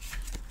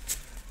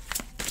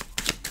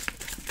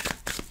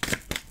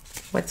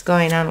 What's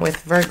going on with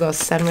Virgo,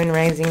 Sun, Moon,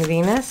 Rising,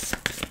 Venus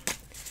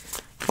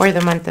for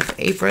the month of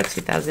April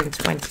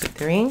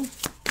 2023.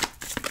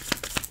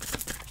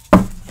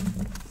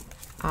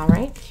 All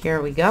right,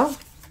 here we go.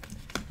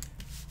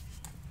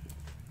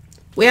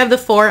 We have the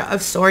Four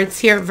of Swords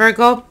here,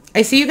 Virgo.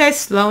 I see you guys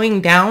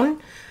slowing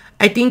down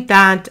I think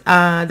that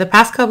the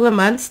past couple of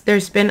months,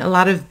 there's been a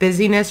lot of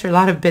busyness or a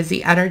lot of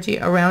busy energy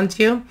around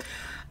you.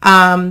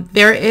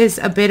 There is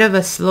a bit of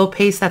a slow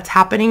pace that's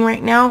happening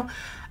right now.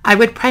 I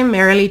would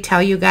primarily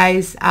tell you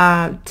guys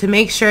to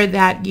make sure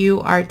that you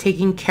are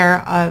taking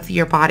care of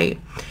your body.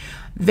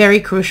 Very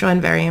crucial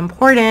and very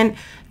important.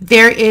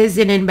 There is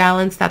an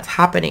imbalance that's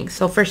happening.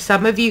 So for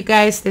some of you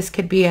guys, this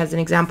could be as an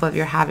example if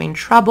you're having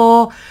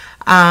trouble,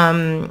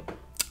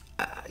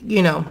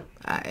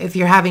 if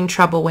you're having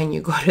trouble when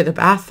you go to the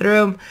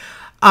bathroom,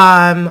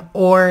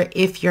 or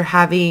if you're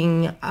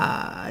having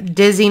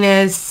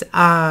dizziness.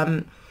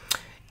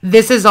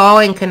 This is all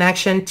in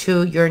connection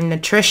to your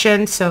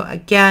nutrition. So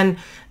again,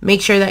 make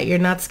sure that you're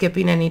not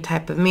skipping any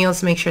type of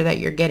meals. Make sure that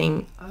you're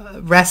getting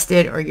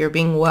rested or you're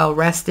being well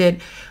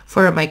rested.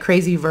 For my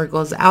crazy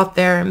Virgos out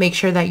there, make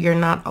sure that you're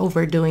not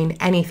overdoing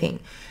anything.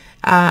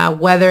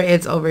 Whether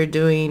it's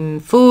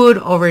overdoing food,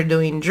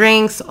 overdoing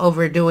drinks,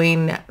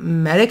 overdoing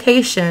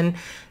medication,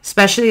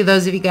 especially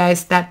those of you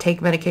guys that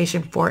take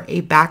medication for a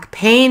back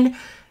pain.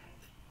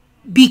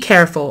 Be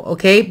careful,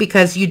 okay?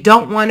 Because you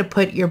don't want to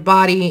put your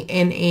body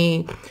in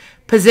a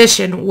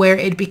position where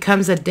it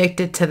becomes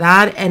addicted to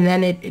that, and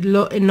then it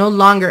no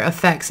longer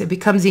affects. It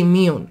becomes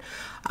immune,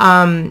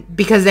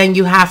 because then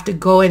you have to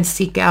go and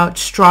seek out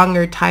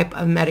stronger type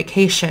of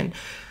medication.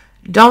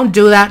 Don't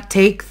do that.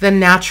 Take the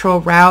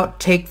natural route.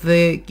 Take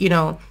the,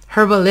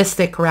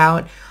 herbalistic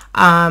route.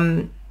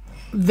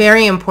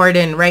 Very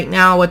important right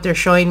now. What they're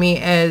showing me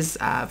is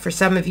for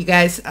some of you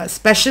guys,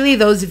 especially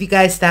those of you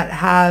guys that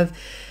have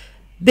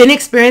been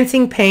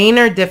experiencing pain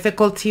or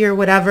difficulty or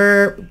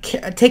whatever,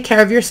 take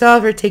care of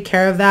yourself or take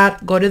care of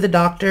that. Go to the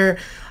doctor,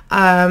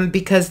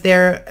 because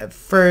they're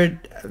for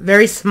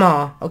very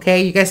small,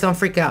 okay? You guys don't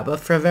freak out, but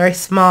for a very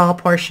small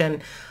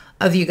portion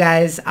of you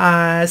guys,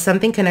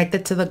 something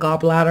connected to the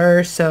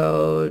gallbladder.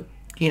 So,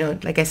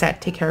 like I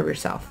said, take care of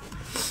yourself.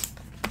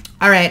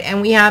 All right,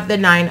 and we have the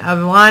Nine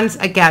of Wands.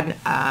 Again,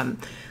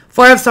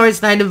 Four of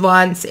Swords, Nine of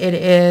Wands, it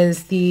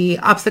is the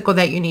obstacle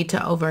that you need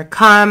to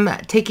overcome.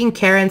 Taking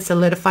care and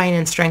solidifying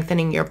and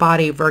strengthening your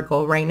body,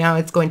 Virgo. Right now,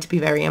 it's going to be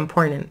very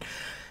important.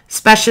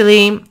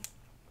 Especially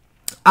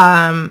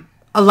a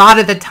lot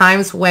of the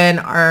times when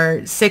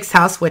our sixth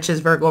house, which is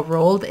Virgo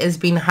ruled, is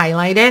being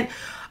highlighted.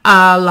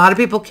 A lot of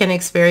people can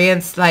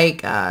experience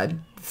like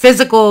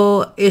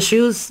physical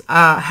issues,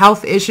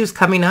 health issues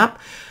coming up.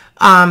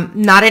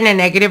 Not in a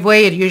negative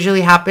way. It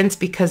usually happens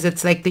because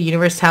it's like the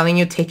universe telling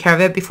you take care of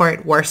it before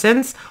it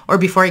worsens or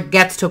before it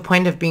gets to a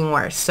point of being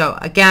worse. So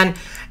again,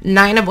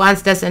 Nine of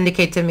Wands does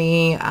indicate to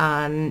me,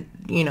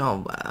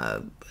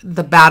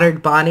 the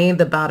battered body,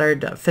 the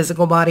battered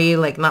physical body,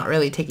 like not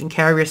really taking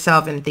care of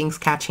yourself and things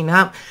catching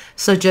up.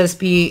 So just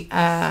be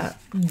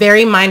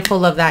very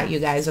mindful of that, you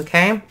guys,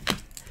 okay?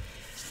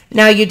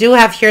 Now you do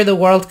have here the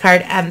World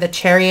card and the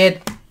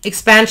Chariot.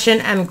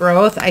 Expansion and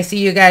growth. I see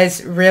you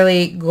guys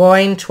really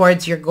going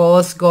towards your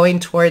goals,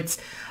 going towards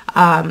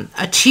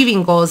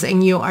achieving goals,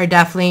 and you are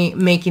definitely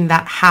making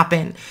that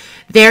happen.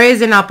 There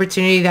is an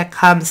opportunity that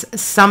comes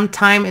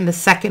sometime in the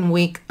second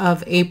week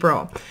of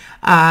April.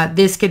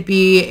 This could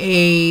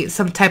be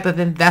some type of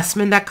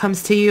investment that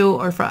comes to you,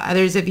 or for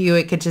others of you,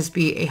 it could just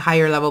be a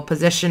higher level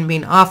position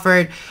being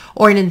offered,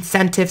 or an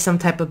incentive, some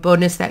type of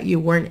bonus that you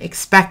weren't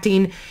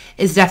expecting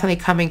is definitely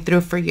coming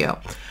through for you.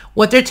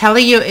 What they're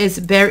telling you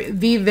is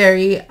be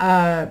very,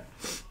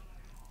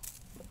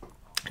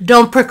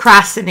 don't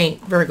procrastinate,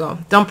 Virgo.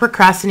 Don't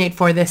procrastinate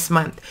for this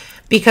month,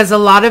 because a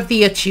lot of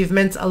the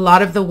achievements, a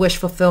lot of the wish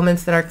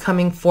fulfillments that are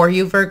coming for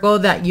you, Virgo,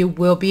 that you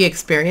will be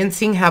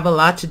experiencing have a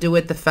lot to do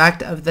with the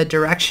fact of the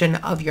direction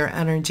of your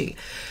energy.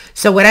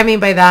 So what I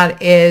mean by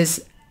that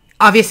is,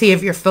 obviously,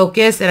 if you're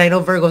focused, and I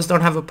know Virgos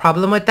don't have a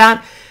problem with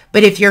that,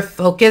 but if you're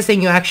focused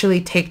and you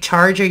actually take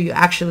charge, or you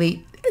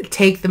actually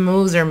take the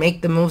moves or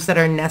make the moves that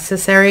are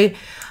necessary,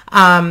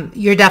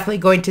 you're definitely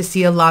going to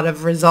see a lot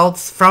of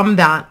results from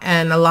that.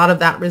 And a lot of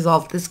that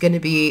result is going to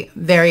be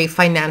very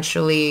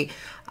financially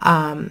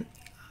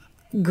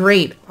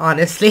great,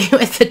 honestly,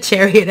 with the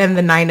Chariot and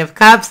the Nine of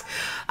Cups.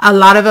 A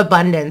lot of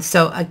abundance.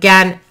 So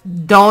again,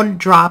 don't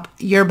drop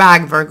your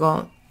bag,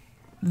 Virgo.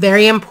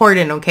 Very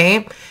important,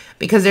 okay?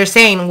 Because they're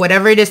saying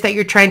whatever it is that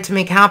you're trying to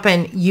make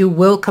happen, you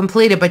will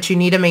complete it, but you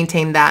need to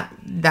maintain that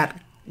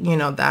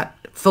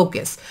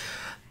focus.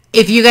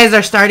 If you guys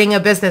are starting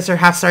a business or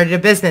have started a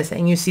business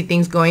and you see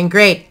things going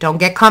great, don't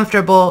get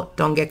comfortable.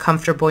 Don't get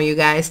comfortable, you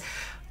guys.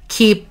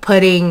 Keep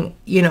putting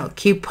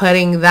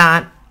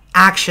that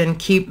action,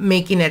 keep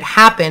making it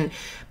happen,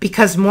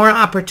 because more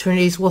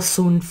opportunities will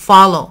soon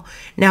follow.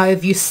 Now,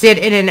 if you sit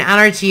in an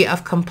energy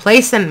of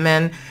complacent,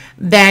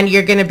 then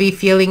you're going to be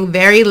feeling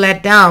very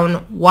let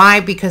down. Why?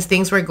 Because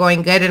things were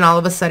going good and all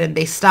of a sudden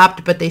they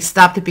stopped, but they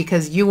stopped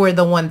because you were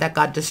the one that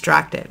got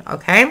distracted,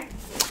 okay?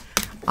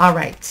 All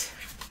right.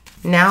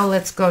 Now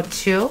let's go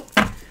to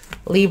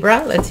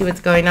Libra. Let's see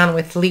what's going on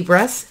with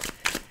Libras.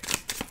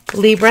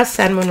 Libra,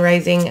 Sun, Moon,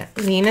 Rising,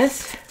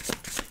 Venus.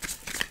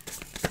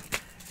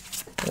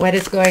 What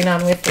is going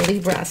on with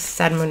Libra,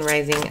 Sun, Moon,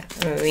 Rising,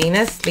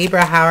 Venus?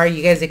 Libra, how are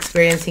you guys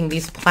experiencing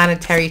these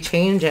planetary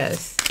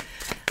changes?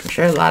 I'm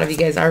sure a lot of you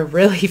guys are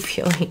really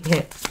feeling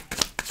it.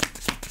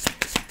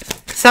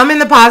 Some in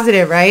the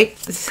positive, right?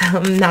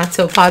 Some not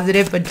so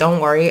positive, but don't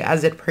worry.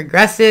 As it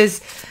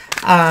progresses,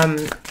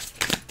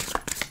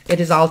 it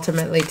is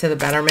ultimately to the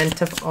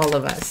betterment of all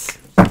of us.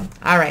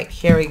 All right,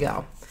 here we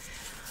go.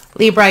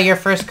 Libra, your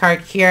first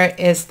card here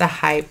is the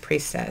High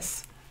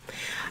Priestess.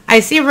 I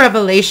see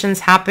revelations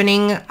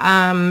happening,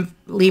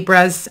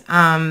 Libras.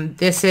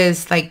 This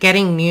is like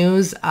getting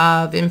news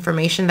of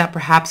information that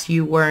perhaps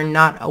you were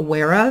not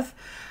aware of.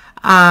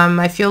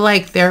 I feel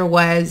like there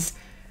was,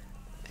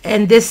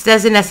 and this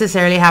doesn't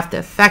necessarily have to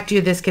affect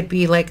you. This could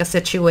be like a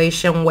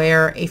situation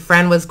where a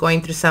friend was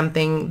going through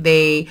something.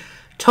 They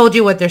told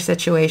you what their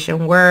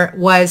situation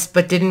was,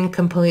 but didn't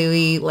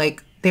completely,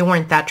 like, they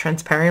weren't that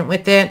transparent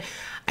with it.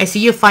 I see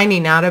you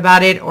finding out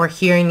about it or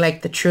hearing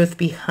like the truth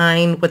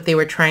behind what they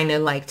were trying to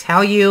like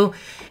tell you.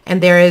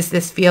 And there is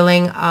this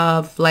feeling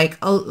of like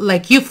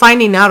you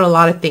finding out a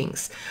lot of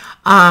things.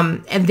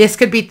 And this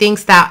could be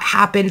things that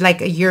happened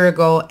like a year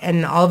ago,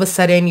 and all of a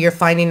sudden you're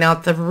finding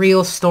out the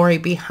real story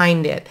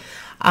behind it.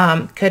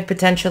 Could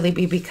potentially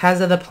be because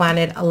of the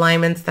planet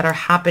alignments that are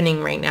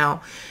happening right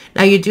now.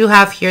 Now you do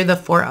have here the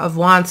Four of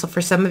Wands. So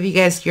for some of you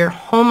guys, your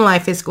home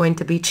life is going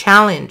to be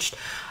challenged.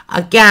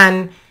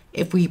 Again,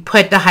 if we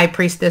put the High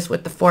Priestess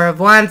with the Four of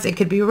Wands, it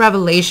could be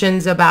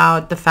revelations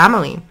about the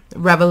family,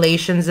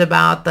 revelations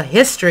about the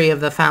history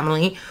of the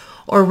family,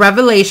 or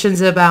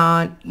revelations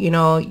about, you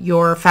know,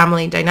 your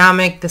family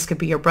dynamic. This could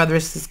be your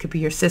brothers, this could be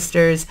your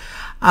sisters,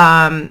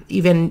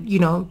 even, you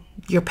know,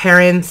 your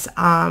parents.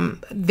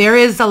 There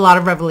is a lot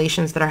of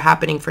revelations that are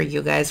happening for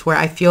you guys, where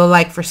I feel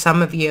like for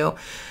some of you,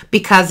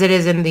 because it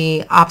is in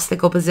the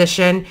obstacle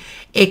position,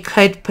 it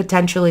could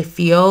potentially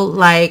feel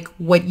like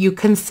what you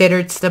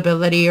considered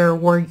stability or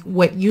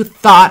what you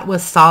thought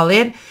was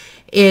solid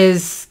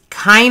is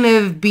kind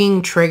of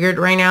being triggered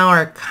right now,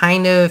 or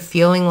kind of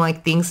feeling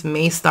like things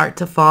may start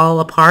to fall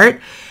apart.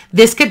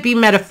 This could be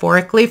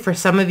metaphorically. For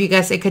some of you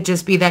guys, it could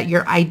just be that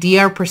your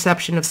idea or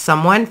perception of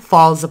someone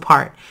falls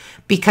apart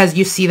because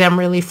you see them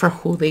really for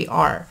who they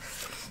are.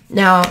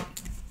 Now,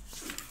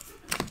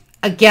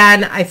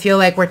 again, I feel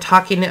like we're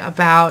talking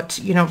about,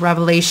 you know,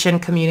 revelation,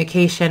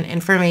 communication,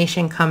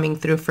 information coming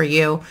through for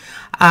you.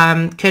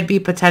 Could be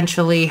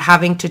potentially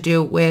having to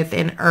do with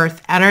an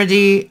earth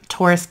energy,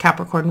 Taurus,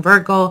 Capricorn,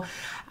 Virgo.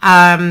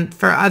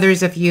 For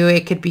others of you,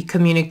 it could be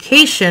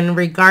communication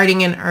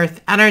regarding an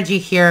earth energy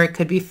here. It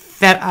could be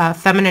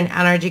feminine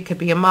energy, could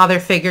be a mother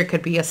figure,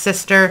 could be a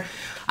sister.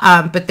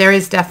 But there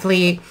is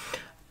definitely,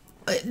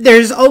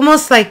 there's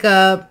almost like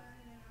a,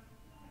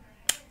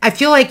 I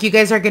feel like you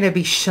guys are going to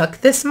be shook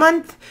this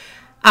month.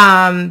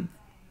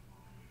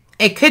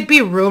 It could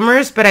be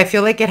rumors, but I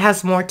feel like it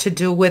has more to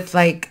do with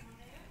like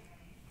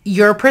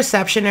your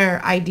perception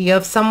or idea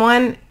of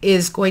someone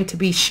is going to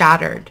be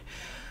shattered.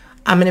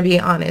 I'm going to be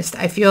honest.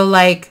 I feel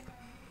like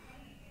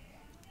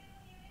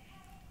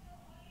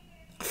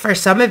for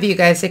some of you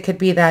guys, it could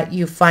be that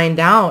you find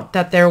out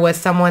that there was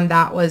someone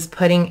that was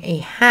putting a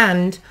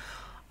hand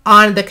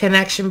on the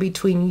connection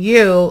between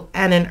you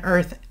and an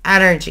earth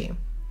energy.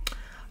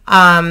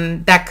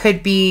 That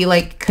could be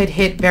like, could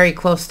hit very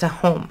close to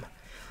home.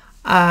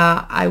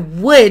 I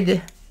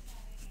would,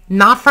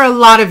 not for a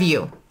lot of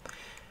you,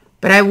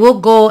 but I will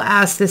go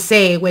as to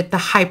say with the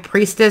High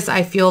Priestess,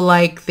 I feel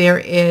like there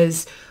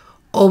is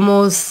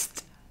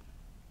almost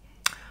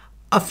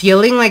a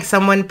feeling like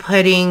someone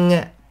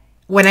putting,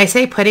 when I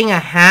say putting a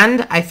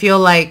hand, I feel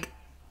like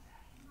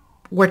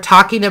we're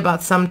talking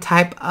about some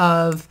type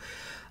of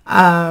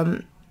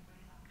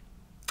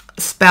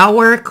spell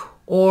work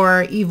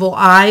or evil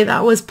eye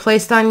that was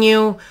placed on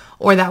you,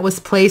 or that was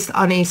placed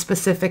on a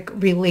specific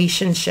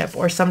relationship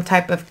or some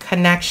type of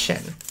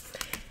connection.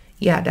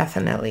 Yeah,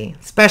 definitely.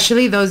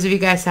 Especially those of you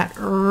guys that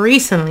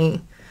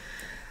recently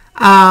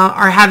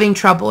are having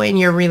trouble in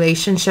your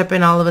relationship,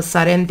 and all of a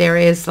sudden there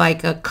is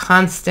like a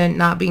constant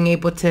not being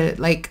able to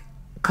like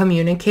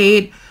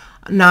communicate,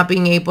 not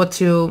being able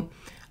to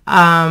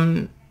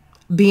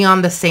be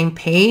on the same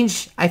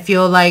page. I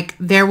feel like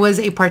there was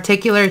a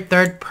particular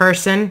third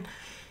person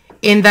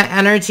in the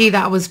energy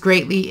that was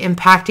greatly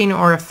impacting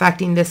or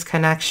affecting this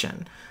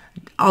connection,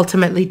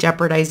 ultimately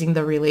jeopardizing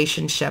the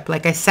relationship.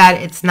 Like I said,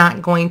 it's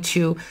not going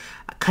to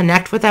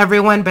connect with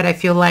everyone, but I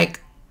feel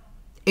like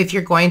if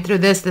you're going through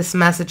this, this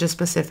message is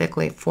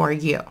specifically for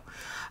you.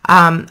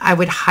 I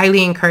would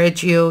highly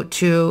encourage you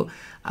to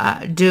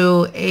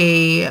do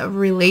a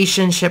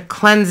relationship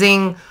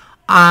cleansing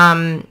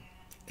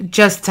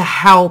just to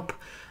help,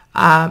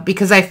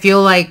 because I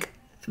feel like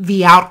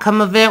the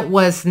outcome of it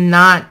was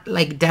not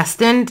like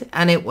destined,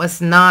 and it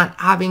was not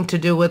having to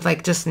do with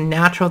like just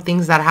natural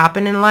things that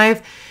happen in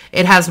life.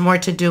 It has more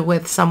to do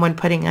with someone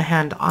putting a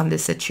hand on the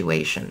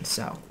situation.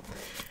 So,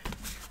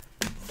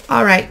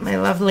 all right, my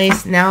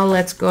lovelies, now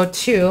let's go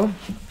to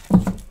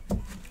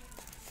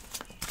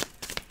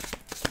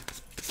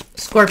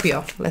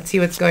Scorpio. Let's see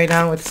what's going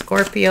on with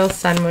Scorpio,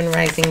 Sun, Moon,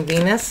 Rising,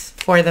 Venus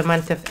for the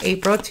month of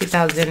April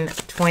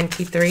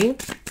 2023.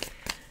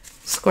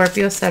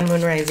 Scorpio, Sun,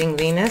 Moon, Rising,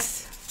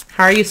 Venus.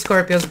 How are you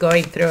Scorpios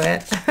going through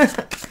it?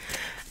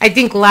 I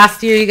think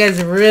last year you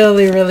guys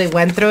really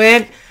went through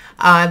it.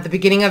 The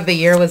beginning of the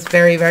year was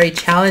very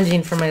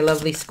challenging for my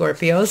lovely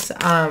Scorpios.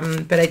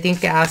 But I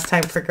think as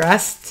time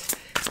progressed,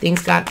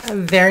 things got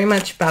very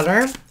much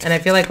better. And I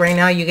feel like right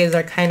now you guys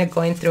are kind of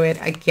going through it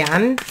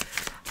again.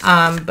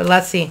 But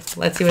let's see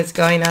what's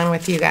going on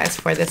with you guys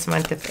for this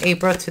month of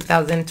April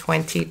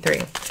 2023.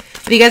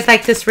 If you guys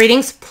like this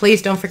readings,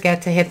 please don't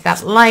forget to hit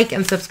that like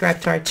and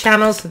subscribe to our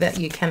channel so that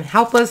you can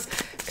help us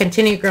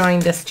continue growing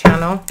this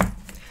channel.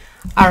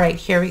 All right,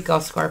 here we go,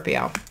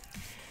 Scorpio.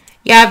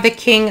 You have the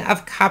King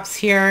of Cups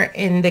here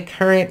in the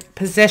current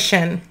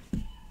position.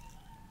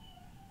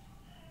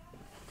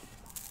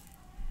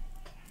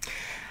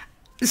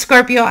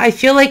 Scorpio, I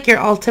feel like you're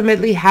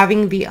ultimately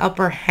having the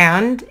upper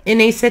hand in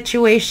a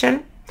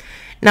situation.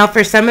 Now,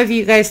 for some of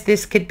you guys,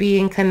 this could be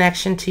in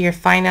connection to your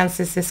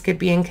finances. This could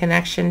be in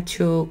connection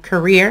to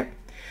career.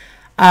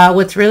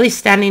 What's really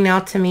standing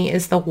out to me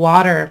is the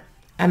water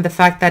and the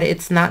fact that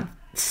it's not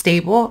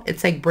stable.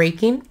 It's like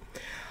breaking.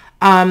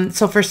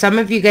 So for some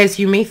of you guys,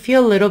 you may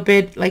feel a little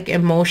bit like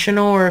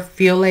emotional or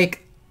feel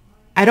like,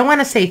 I don't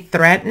want to say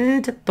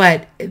threatened,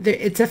 but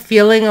it's a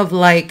feeling of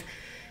like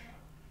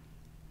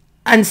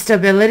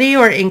instability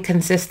or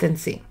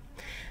inconsistency.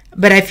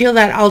 But I feel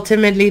that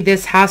ultimately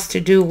this has to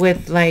do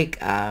with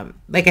like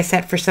I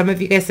said, for some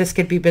of you guys, this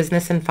could be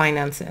business and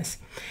finances.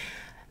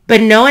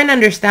 But know and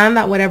understand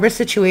that whatever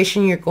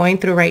situation you're going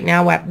through right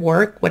now at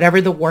work, whatever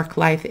the work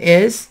life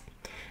is,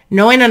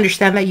 know and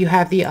understand that you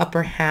have the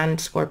upper hand,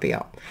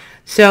 Scorpio.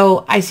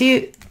 So I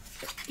see,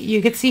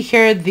 you could see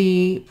here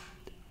the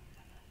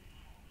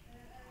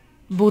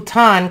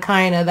baton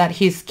kind of that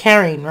he's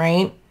carrying,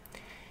 right?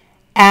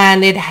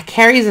 And it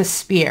carries a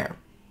spear.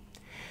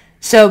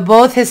 So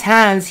both his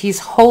hands, he's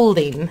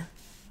holding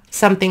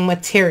something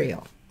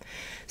material.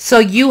 So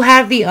you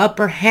have the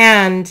upper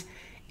hand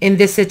in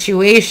this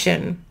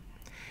situation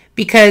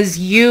because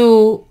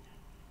you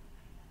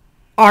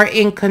are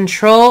in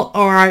control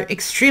or are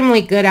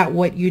extremely good at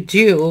what you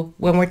do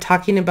when we're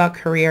talking about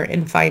career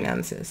and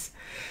finances.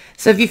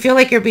 So if you feel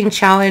like you're being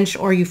challenged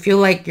or you feel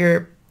like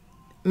you're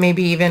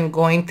maybe even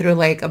going through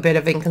like a bit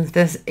of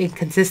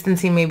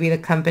inconsistency, maybe the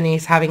company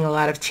is having a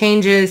lot of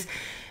changes,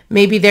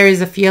 maybe there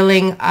is a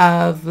feeling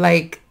of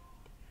like,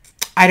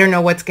 I don't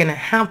know what's going to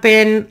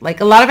happen, like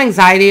a lot of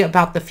anxiety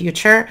about the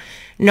future,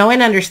 know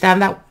and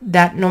understand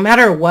that no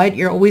matter what,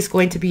 you're always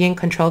going to be in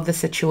control of the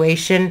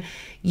situation.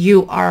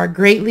 You are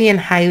greatly and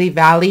highly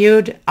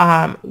valued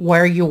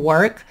where you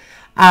work.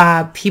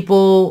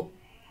 People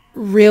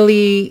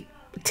really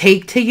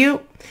take to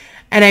you,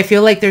 and I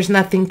feel like there's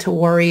nothing to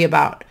worry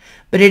about.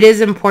 But it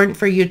is important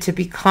for you to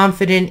be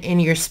confident in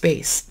your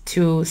space,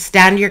 to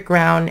stand your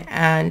ground,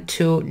 and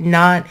to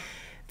not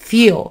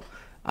feel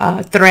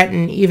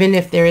threatened, even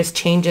if there is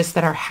changes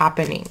that are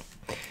happening.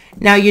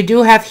 Now, you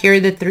do have here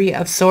the Three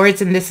of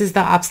Swords, and this is the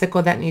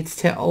obstacle that needs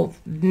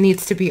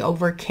to be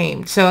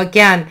overcome. So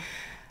again,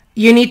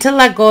 you need to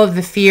let go of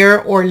the fear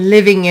or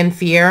living in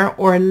fear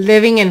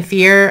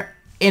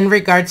in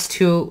regards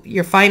to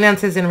your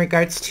finances, in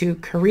regards to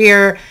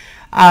career.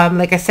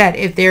 Like I said,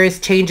 if there is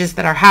changes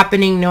that are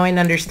happening, know and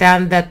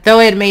understand that though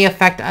it may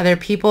affect other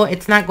people,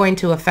 it's not going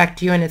to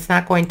affect you and it's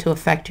not going to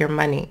affect your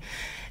money.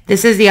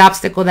 This is the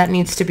obstacle that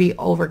needs to be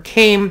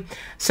overcome.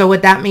 So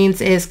what that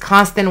means is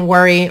constant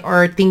worry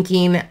or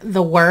thinking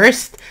the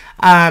worst.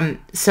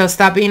 So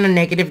stop being a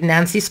negative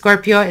Nancy,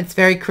 Scorpio. It's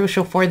very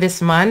crucial for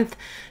this month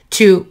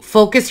to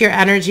focus your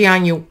energy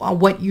on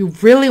what you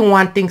really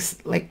want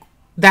things like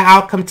the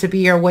outcome to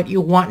be or what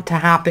you want to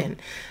happen.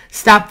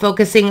 Stop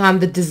focusing on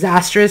the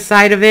disastrous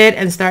side of it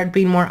and start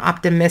being more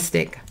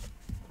optimistic.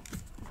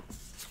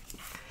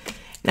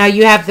 Now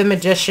you have the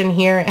Magician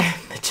here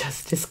and the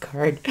Justice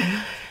card.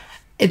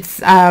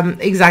 It's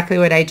exactly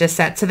what I just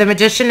said. So the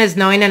Magician is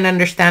knowing and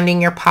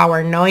understanding your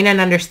power, knowing and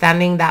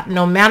understanding that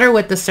no matter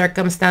what the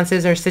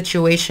circumstances or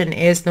situation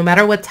is, no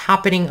matter what's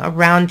happening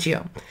around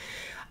you,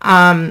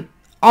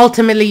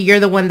 ultimately you're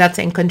the one that's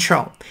in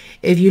control.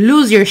 If you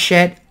lose your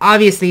shit,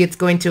 obviously it's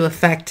going to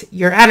affect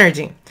your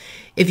energy.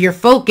 If you're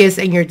focused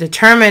and you're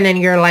determined and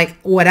you're like,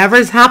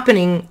 whatever's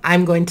happening,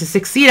 I'm going to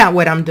succeed at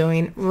what I'm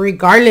doing,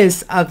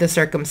 regardless of the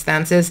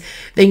circumstances,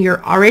 then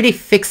you're already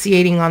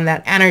fixating on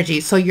that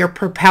energy. So you're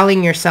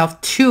propelling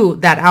yourself to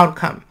that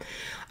outcome.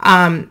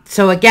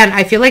 So again,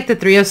 I feel like the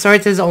Three of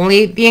Swords is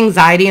only the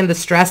anxiety and the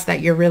stress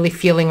that you're really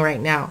feeling right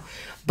now.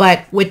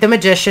 But with the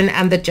Magician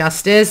and the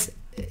Justice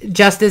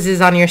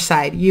is on your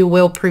side. You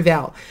will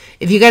prevail.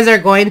 If you guys are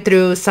going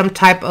through some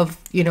type of,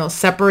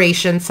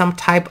 separation, some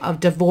type of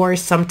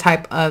divorce, some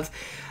type of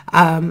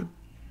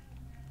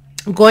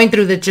going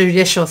through the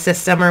judicial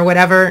system or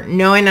whatever,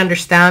 know and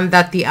understand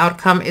that the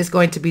outcome is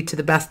going to be to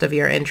the best of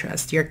your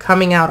interest. You're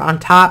coming out on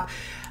top.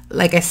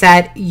 Like I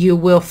said, you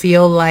will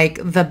feel like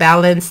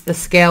the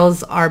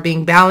scales are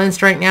being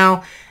balanced right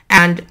now,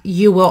 and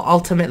you will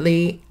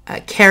ultimately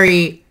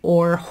carry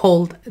or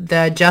hold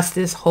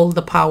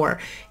the power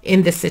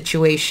in this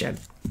situation.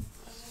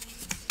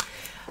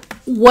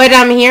 What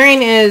I'm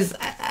hearing is,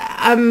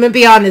 I'm going to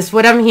be honest,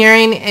 what I'm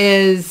hearing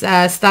is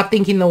stop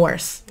thinking the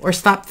worst or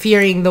stop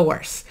fearing the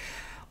worst.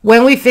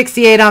 when we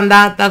fixate on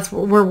that, that's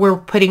where we're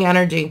putting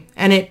energy,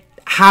 and it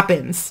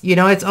happens. You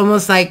know, it's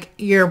almost like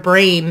your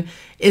brain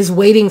is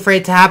waiting for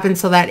it to happen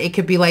so that it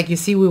could be like, you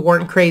see, we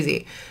weren't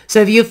crazy.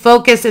 So if you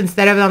focus,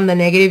 instead of on the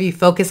negative, you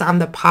focus on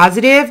the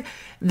positive,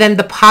 then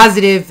the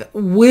positive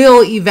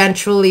will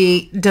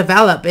eventually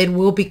develop. It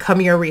will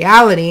become your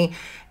reality.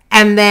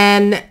 And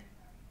then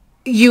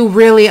you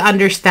really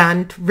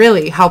understand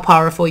really how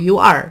powerful you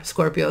are,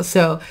 Scorpio.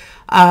 So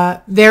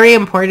very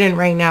important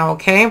right now,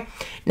 okay?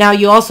 Now,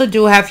 you also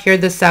do have here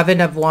the Seven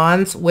of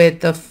Wands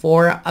with the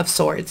Four of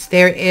Swords.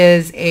 There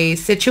is a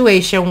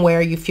situation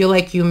where you feel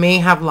like you may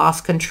have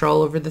lost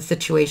control over the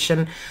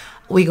situation.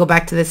 We go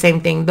back to the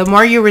same thing. The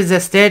more you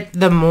resist it,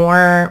 the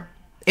more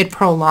it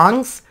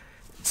prolongs.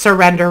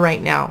 Surrender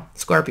right now,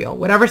 Scorpio.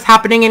 Whatever's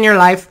happening in your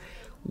life,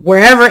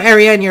 wherever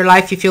area in your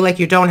life you feel like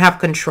you don't have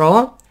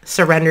control,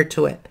 surrender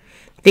to it.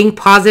 Think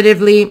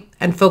positively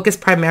and focus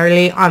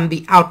primarily on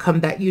the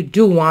outcome that you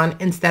do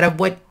want instead of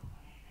what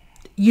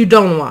you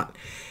don't want.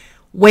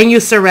 When you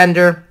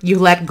surrender, you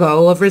let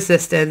go of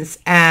resistance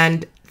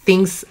and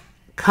things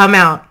come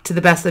out to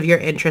the best of your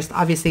interest.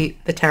 Obviously,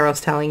 the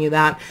tarot's telling you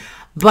that.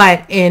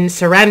 But in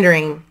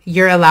surrendering,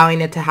 you're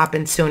allowing it to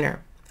happen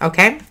sooner.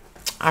 Okay?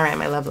 All right,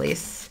 my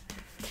lovelies.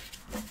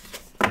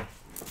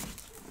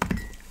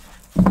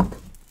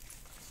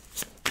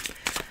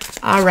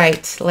 All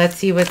right, let's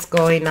see what's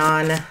going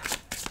on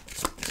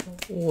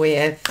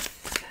with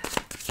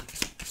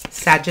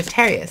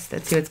Sagittarius.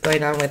 Let's see what's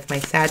going on with my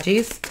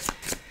Saggies.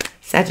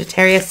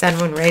 Sagittarius, Sun,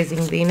 Moon,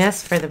 Rising,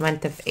 Venus for the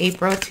month of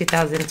April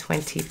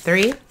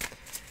 2023.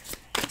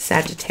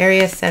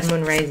 Sagittarius, Sun,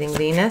 Moon, Rising,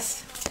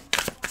 Venus.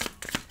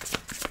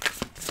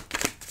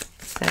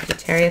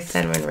 Sagittarius,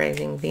 Sun, Moon,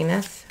 Rising,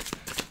 Venus.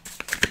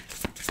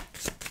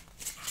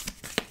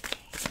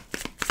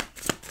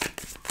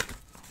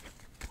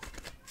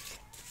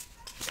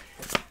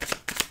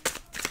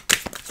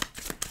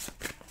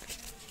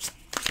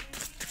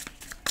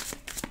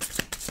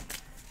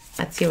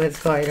 Let's see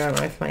what's going on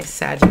with my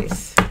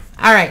Saggies.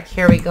 All right,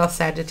 here we go,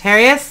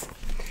 Sagittarius.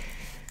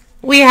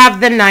 We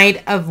have the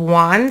Knight of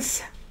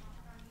Wands.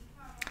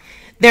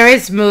 There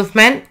is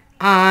movement.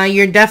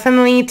 You're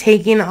definitely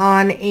taking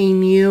on a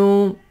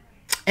new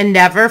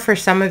endeavor. For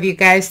some of you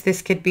guys,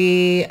 this could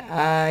be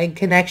in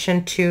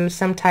connection to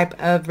some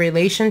type of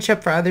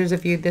relationship. For others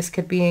of you, this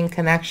could be in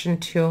connection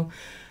to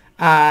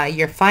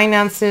your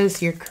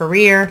finances, your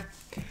career.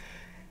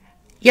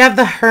 You have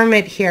the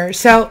Hermit here.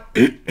 So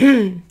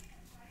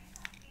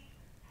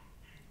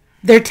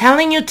they're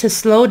telling you to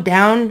slow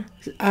down,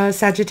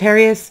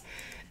 Sagittarius.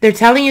 They're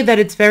telling you that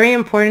it's very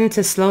important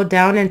to slow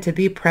down and to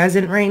be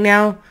present right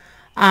now.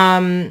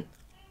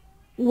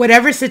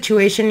 Whatever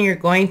situation you're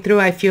going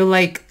through, I feel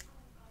like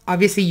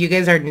obviously you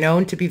guys are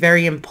known to be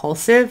very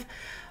impulsive.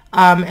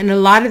 And a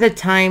lot of the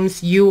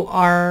times you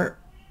are,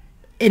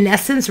 in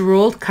essence,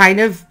 ruled kind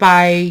of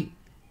by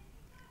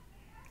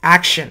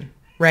action,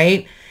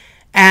 right?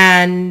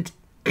 And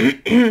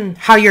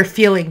how you're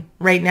feeling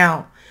right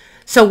now.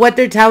 So what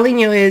they're telling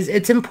you is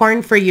it's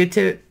important for you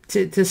to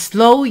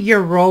slow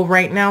your roll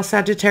right now,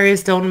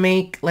 Sagittarius. Don't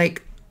make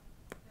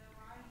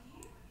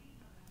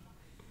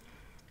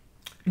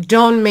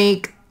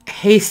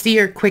hasty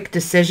or quick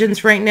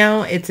decisions right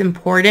now. It's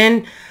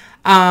important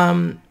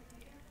to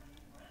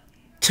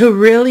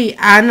really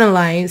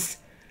analyze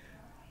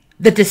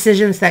the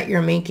decisions that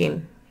you're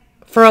making.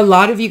 For a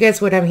lot of you guys,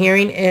 what I'm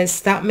hearing is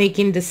stop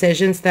making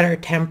decisions that are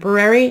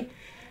temporary,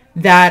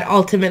 that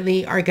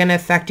ultimately are going to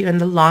affect you in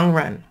the long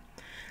run.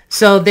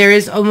 So there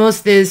is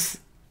almost this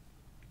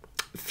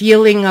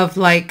feeling of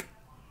like,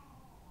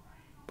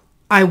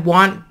 I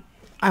want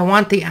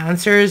the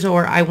answers,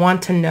 or I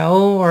want to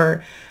know,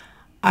 or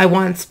I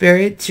want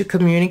spirit to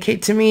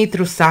communicate to me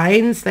through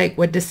signs, like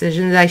what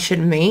decisions I should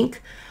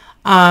make.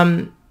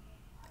 And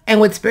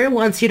what spirit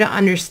wants you to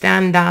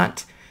understand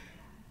that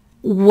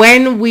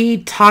when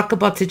we talk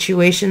about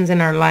situations in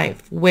our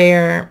life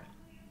where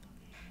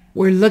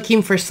we're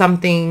looking for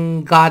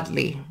something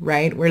godly,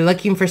 right? We're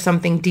looking for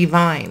something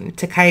divine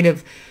to kind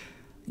of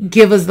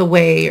give us the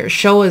way or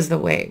show us the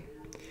way.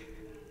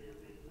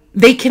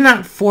 They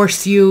cannot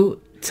force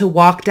you to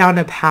walk down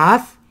a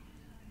path.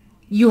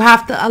 You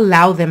have to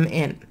allow them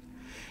in.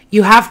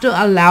 You have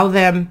to allow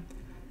them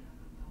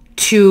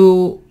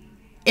to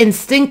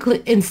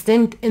instinctively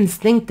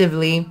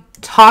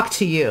talk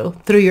to you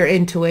through your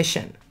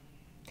intuition.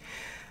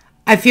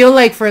 I feel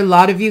like for a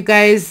lot of you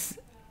guys,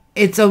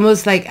 it's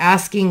almost like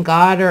asking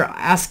God or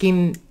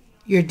asking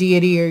your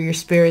deity or your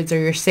spirits or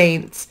your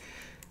saints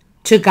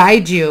to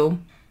guide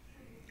you.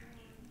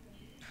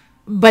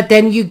 But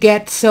then you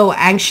get so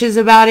anxious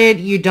about it,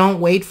 you don't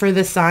wait for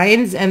the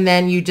signs, and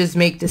then you just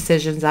make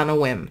decisions on a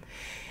whim.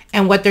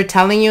 And what they're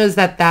telling you is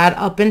that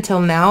up until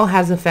now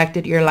has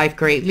affected your life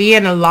greatly.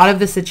 And a lot of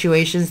the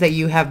situations that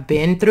you have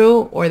been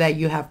through or that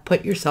you have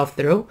put yourself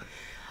through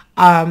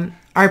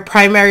are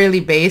primarily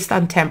based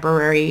on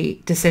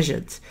temporary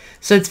decisions.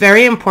 So it's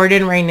very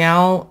important right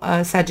now,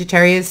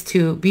 Sagittarius,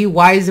 to be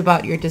wise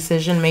about your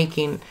decision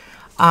making,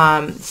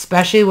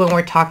 especially when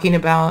we're talking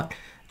about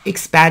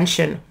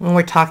expansion, when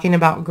we're talking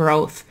about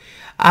growth.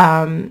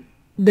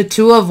 The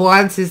Two of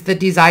Wands is the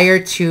desire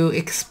to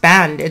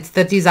expand. It's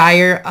the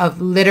desire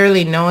of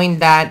literally knowing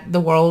that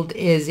the world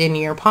is in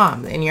your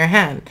palm, in your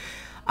hand,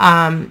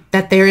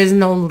 that there is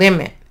no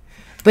limit.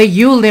 But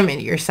you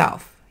limit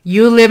yourself.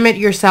 You limit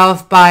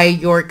yourself by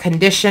your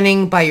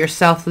conditioning, by your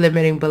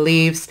self-limiting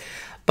beliefs,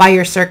 by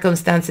your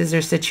circumstances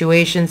or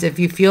situations. If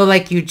you feel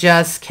like you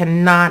just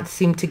cannot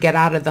seem to get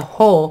out of the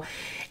hole,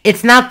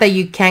 it's not that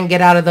you can't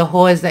get out of the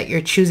hole, it's that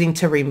you're choosing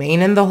to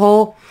remain in the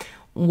hole.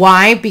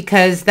 Why?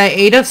 Because the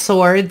Eight of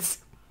Swords,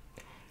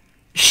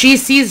 she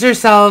sees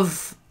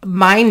herself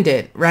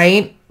minded,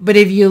 right? But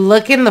if you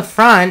look in the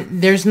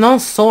front, there's no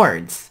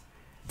swords.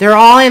 They're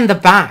all in the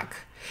back.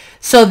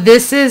 So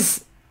this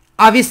is,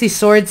 obviously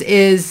swords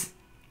is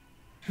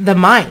the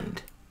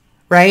mind,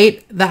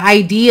 right? The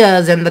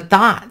ideas and the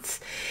thoughts.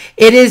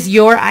 It is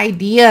your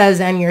ideas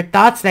and your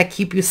thoughts that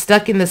keep you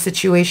stuck in the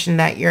situation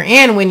that you're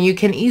in, when you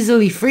can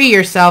easily free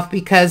yourself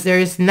because there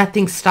is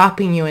nothing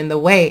stopping you in the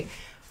way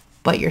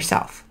but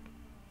yourself.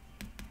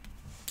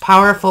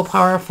 Powerful,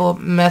 powerful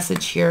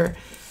message here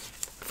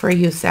for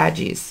you,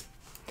 Saggies.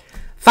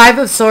 Five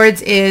of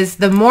Swords is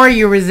the more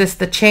you resist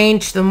the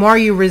change, the more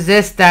you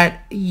resist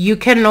that you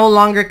can no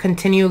longer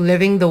continue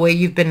living the way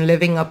you've been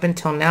living up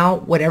until now,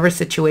 whatever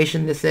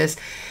situation this is.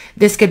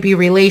 This could be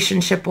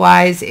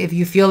relationship-wise. If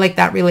you feel like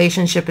that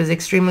relationship is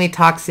extremely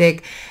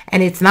toxic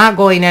and it's not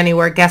going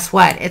anywhere, guess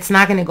what? It's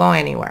not going to go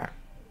anywhere.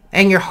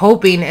 And you're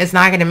hoping it's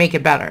not going to make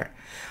it better.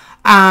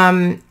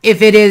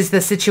 If it is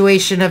the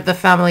situation of the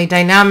family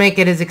dynamic,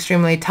 it is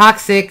extremely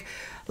toxic.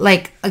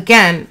 Like,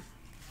 again,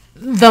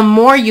 the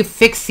more you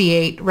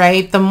fixate,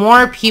 right, the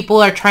more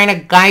people are trying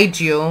to guide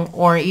you,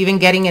 or even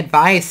getting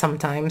advice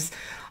sometimes,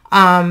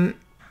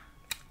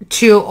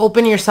 to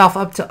open yourself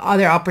up to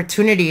other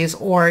opportunities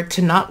or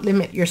to not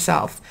limit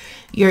yourself.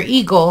 Your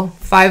ego,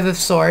 Five of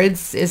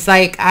Swords, is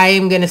like, I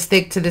am going to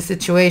stick to the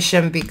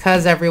situation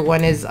because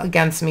everyone is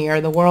against me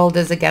or the world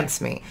is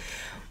against me.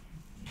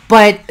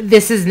 But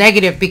this is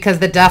negative because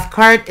the Death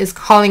card is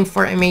calling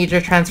for a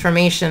major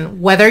transformation.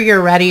 Whether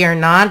you're ready or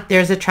not,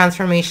 there's a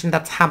transformation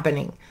that's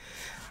happening.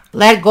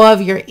 Let go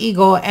of your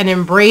ego and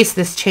embrace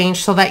this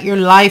change so that your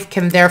life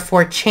can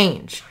therefore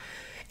change.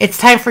 It's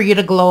time for you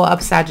to glow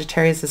up,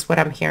 Sagittarius, is what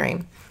I'm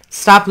hearing.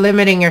 Stop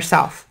limiting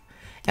yourself.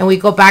 And we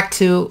go back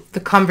to the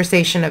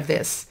conversation of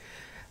this.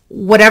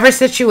 Whatever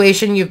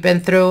situation you've been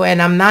through,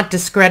 and I'm not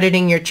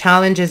discrediting your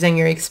challenges and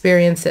your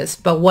experiences,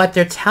 but what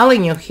they're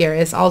telling you here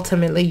is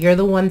ultimately you're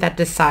the one that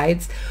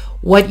decides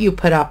what you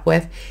put up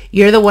with.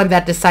 You're the one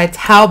that decides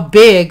how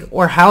big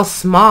or how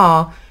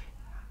small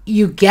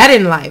you get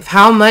in life,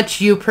 how much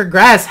you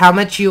progress, how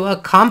much you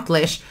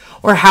accomplish,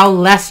 or how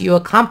less you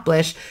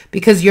accomplish,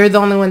 because you're the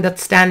only one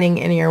that's standing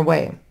in your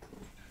way.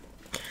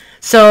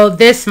 So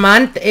this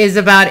month is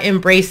about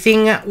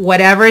embracing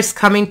whatever is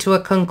coming to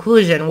a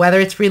conclusion, whether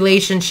it's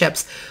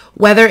relationships,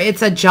 whether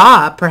it's a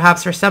job.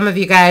 Perhaps for some of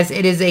you guys,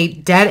 it is a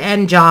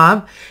dead-end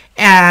job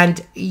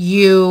and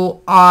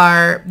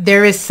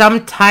there is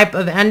some type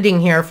of ending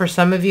here. For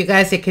some of you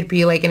guys, it could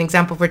be like an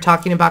example, if we're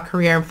talking about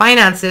career and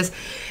finances,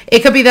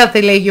 it could be that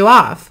they lay you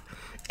off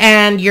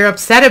and you're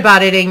upset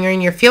about it and you're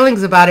in your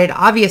feelings about it,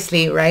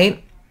 obviously,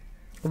 right?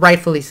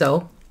 Rightfully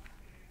so.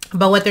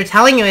 But what they're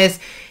telling you is,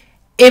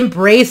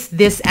 embrace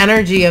this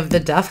energy of the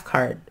Death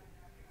card.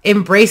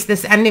 Embrace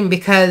this ending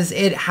because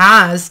it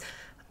has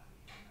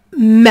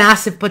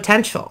massive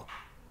potential.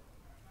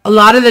 A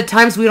lot of the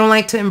times we don't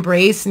like to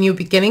embrace new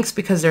beginnings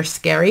because they're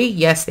scary.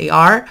 Yes, they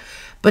are.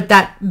 But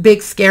that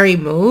big scary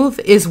move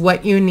is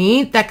what you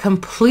need that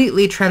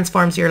completely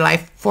transforms your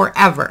life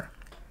forever.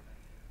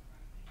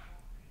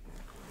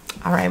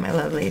 All right, my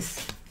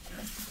lovelies.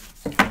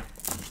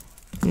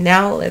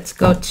 Now let's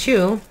go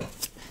to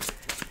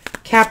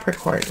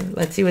Capricorn.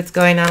 Let's see what's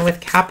going on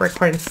with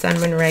Capricorn, Sun,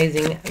 Moon,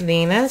 Rising,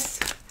 Venus.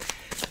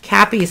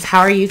 Cappies, how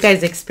are you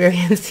guys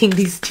experiencing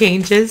these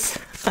changes?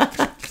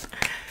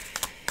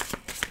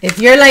 If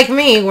you're like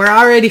me, we're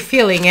already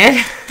feeling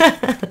it.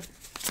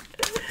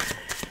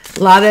 A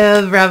lot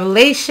of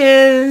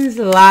revelations,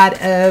 a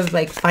lot of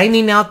like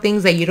finding out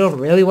things that you don't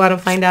really want to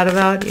find out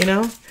about, you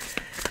know?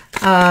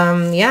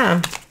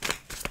 Yeah.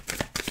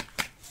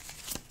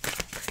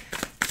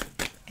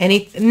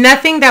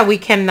 Nothing that we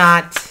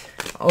cannot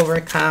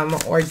overcome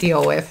or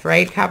deal with,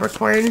 right,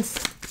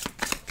 Capricorns?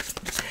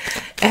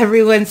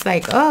 Everyone's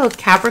like, oh,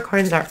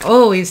 Capricorns are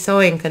always so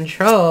in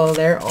control.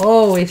 They're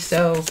always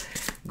so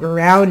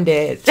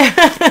grounded.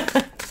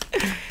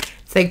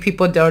 It's like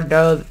people don't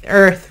know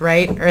Earth,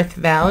 right?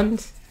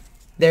 Earthbound.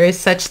 There is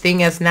such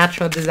thing as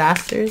natural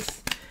disasters,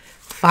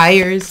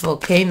 fires,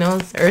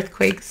 volcanoes,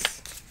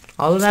 earthquakes.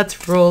 All of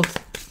that's ruled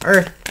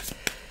Earth.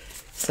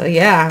 So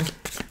yeah,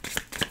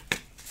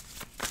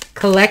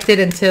 collected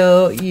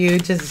until you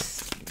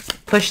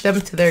just push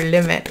them to their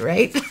limit,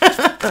 right?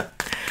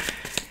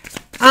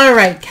 All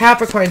right,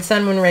 Capricorn,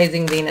 Sun, Moon,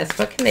 Rising, Venus.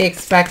 What can they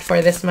expect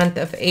for this month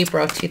of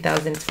April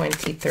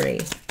 2023?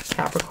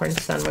 Capricorn,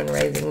 Sun, Moon,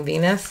 Rising,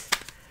 Venus.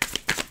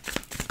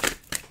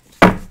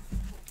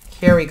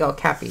 Here we go,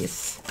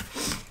 Cappies.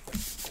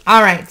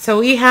 All right, so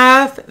we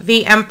have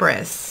the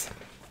Empress.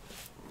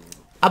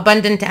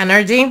 Abundant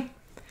energy.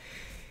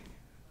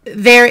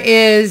 There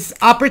is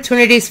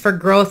opportunities for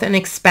growth and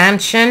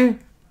expansion.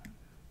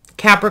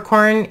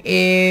 Capricorn,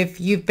 if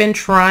you've been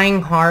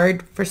trying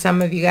hard, for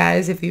some of you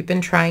guys, if you've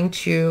been trying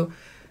to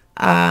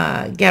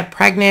get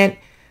pregnant,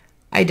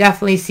 I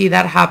definitely see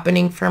that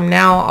happening from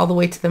now all the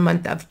way to the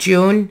month of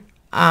June.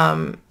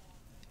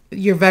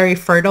 You're very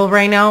fertile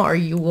right now, or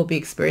you will be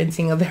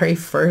experiencing a very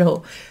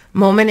fertile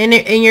moment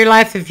in your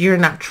life. If you're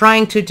not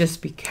trying to,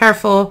 just be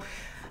careful.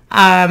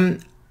 But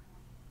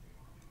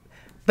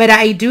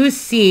I do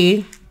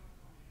see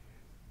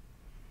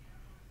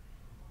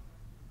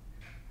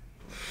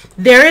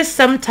there is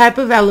some type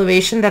of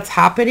elevation that's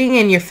happening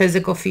in your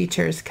physical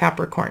features,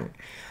 Capricorn.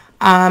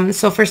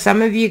 So for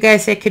some of you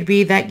guys, it could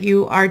be that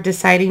you are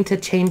deciding to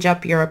change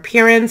up your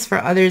appearance. For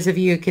others of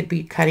you, it could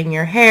be cutting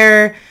your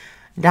hair,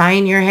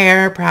 dyeing your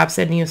hair, perhaps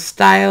a new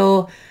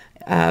style.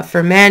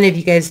 For men, if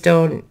you guys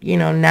don't,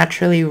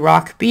 naturally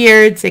rock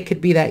beards, it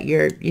could be that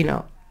you're,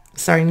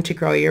 starting to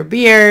grow your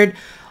beard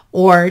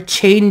or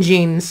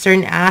changing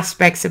certain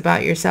aspects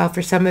about yourself.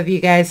 For some of you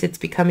guys, it's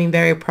becoming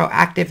very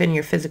proactive in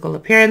your physical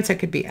appearance. It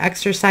could be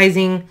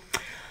exercising.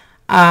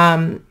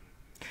 I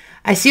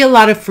see a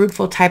lot of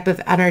fruitful type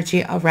of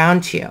energy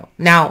around you.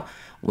 Now,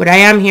 what I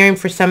am hearing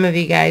for some of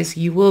you guys,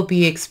 you will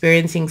be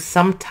experiencing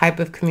some type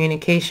of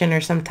communication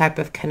or some type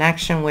of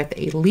connection with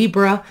a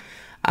Libra.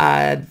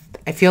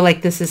 I feel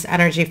like this is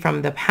energy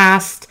from the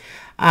past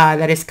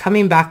that is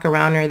coming back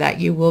around, or that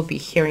you will be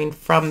hearing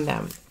from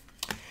them.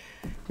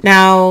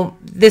 Now,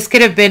 this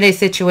could have been a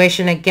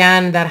situation,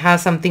 again, that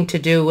has something to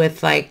do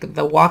with like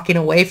the walking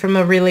away from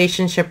a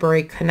relationship or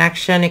a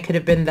connection. It could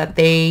have been that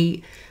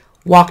they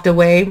walked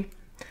away.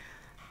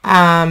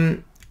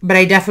 But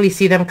I definitely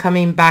see them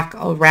coming back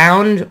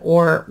around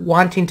or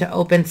wanting to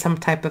open some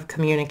type of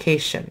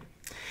communication.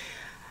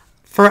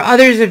 For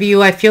others of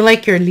you, I feel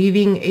like you're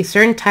leaving a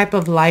certain type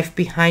of life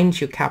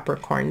behind you,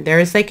 Capricorn. There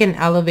is like an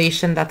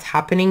elevation that's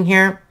happening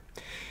here.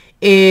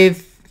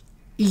 If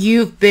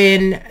you've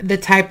been the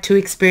type to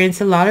experience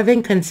a lot of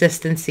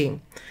inconsistency,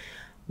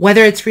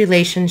 whether it's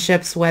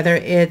relationships, whether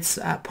it's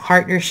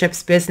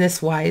partnerships,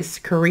 business-wise,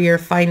 career,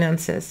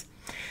 finances.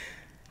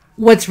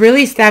 What's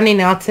really standing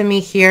out to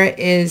me here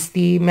is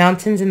the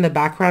mountains in the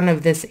background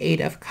of this Eight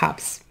of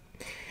Cups.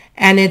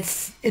 And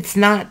it's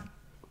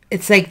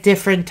like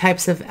different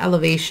types of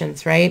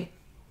elevations, right?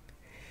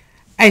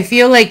 I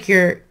feel like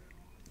you're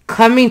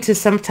coming to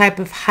some type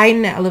of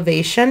heightened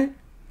elevation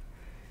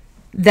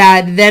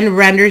that then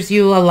renders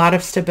you a lot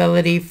of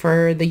stability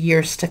for the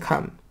years to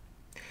come.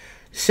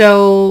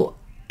 So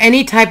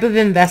any type of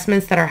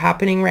investments that are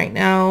happening right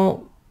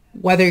now,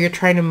 whether you're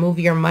trying to move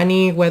your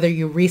money, whether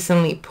you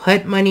recently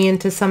put money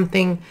into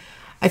something,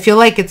 I feel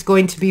like it's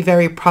going to be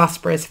very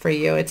prosperous for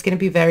you. It's going to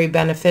be very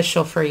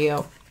beneficial for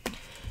you.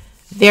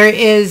 There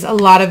is a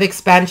lot of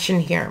expansion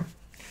here.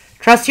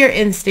 Trust your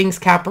instincts,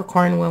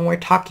 Capricorn, when we're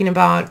talking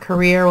about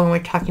career, when we're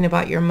talking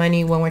about your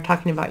money, when we're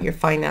talking about your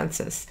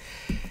finances.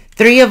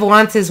 Three of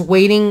Wands is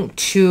waiting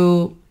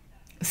to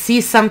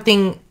see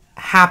something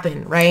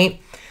happen,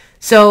 right?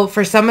 So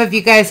for some of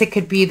you guys, it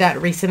could be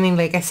that recently,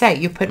 like I said,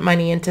 you put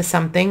money into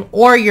something,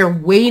 or you're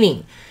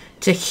waiting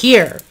to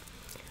hear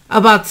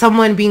about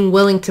someone being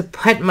willing to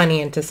put money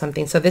into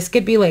something. So this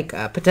could be like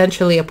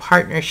potentially a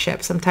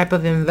partnership, some type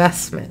of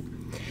investment.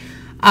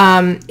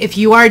 If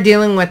you are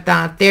dealing with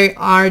that,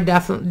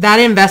 that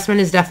investment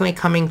is definitely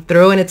coming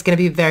through, and it's going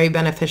to be very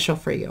beneficial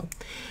for you.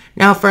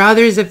 Now, for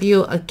others of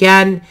you,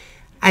 again,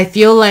 I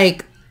feel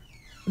like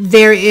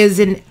there is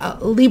a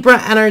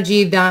Libra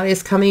energy that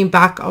is coming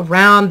back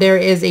around. There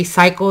is a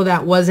cycle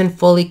that wasn't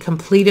fully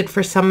completed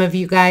for some of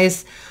you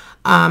guys.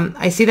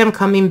 I see them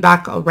coming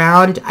back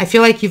around. I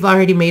feel like you've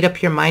already made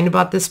up your mind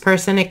about this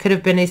person. It could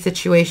have been a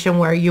situation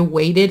where you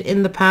waited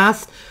in the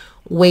past,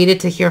 waited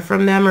to hear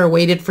from them, or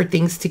waited for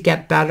things to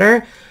get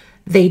better.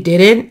 They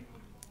didn't.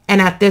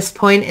 And at this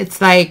point,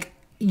 it's like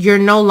you're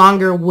no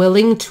longer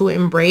willing to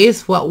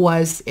embrace what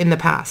was in the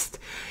past.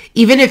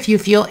 Even if you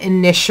feel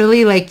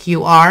initially like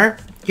you are,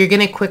 you're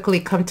going to quickly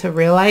come to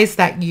realize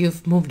that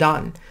you've moved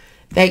on,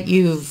 that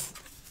you've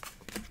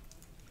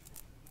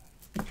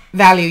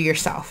value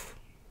yourself,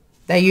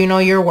 that you know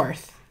your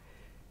worth,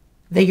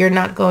 that you're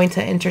not going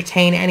to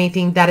entertain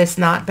anything that is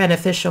not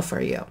beneficial for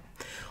you,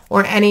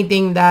 or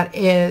anything that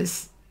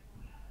is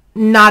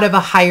not of a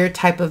higher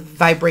type of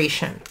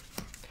vibration.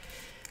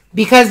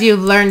 Because you've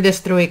learned this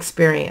through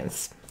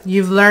experience.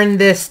 You've learned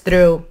this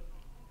through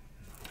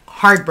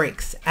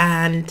heartbreaks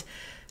and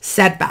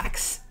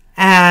setbacks,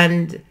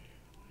 and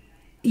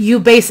you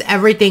base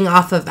everything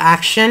off of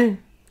action,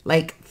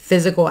 like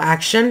physical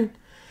action.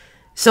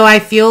 So I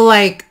feel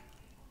like,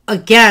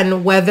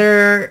 again,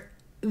 whether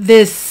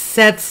this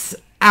sets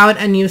out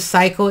a new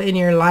cycle in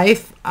your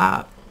life,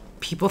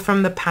 people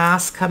from the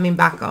past coming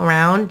back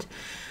around,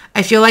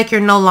 I feel like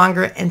you're no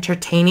longer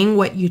entertaining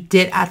what you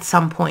did at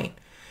some point,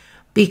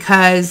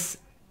 because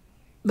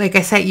like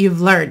I said,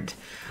 you've learned.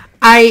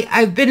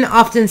 I've been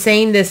often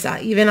saying this,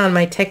 even on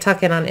my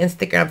TikTok and on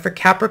Instagram. For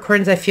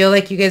Capricorns, I feel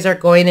like you guys are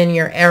going in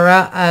your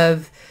era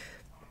of,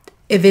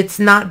 if it's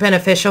not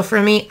beneficial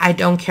for me, I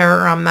don't care,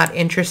 or I'm not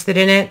interested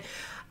in it.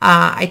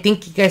 I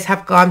think you guys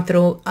have gone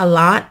through a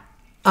lot.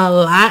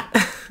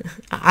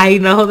 I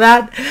know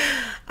that.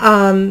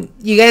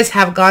 You guys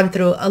have gone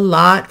through a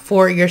lot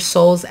for your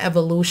soul's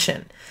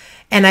evolution.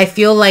 And I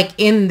feel like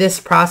in this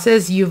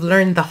process, you've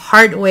learned the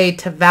hard way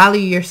to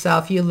value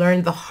yourself. You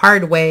learned the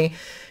hard way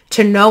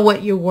to know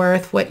what you're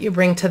worth, what you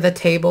bring to the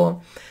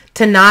table,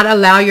 to not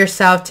allow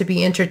yourself to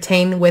be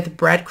entertained with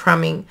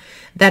breadcrumbing.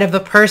 That if a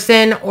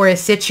person or a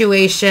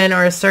situation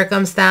or a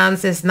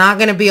circumstance is not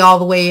going to be all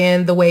the way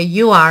in the way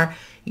you are,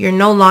 you're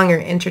no longer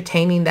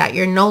entertaining that.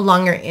 You're no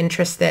longer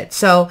interested.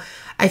 So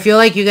I feel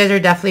like you guys are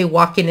definitely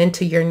walking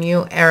into your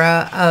new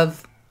era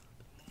of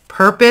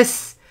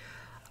purpose,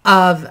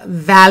 of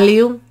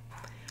value.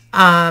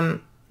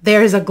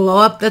 There's a glow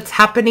up that's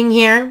happening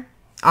here.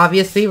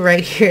 Obviously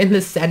right here in the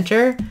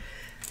center,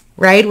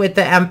 right, with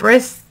the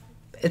Empress.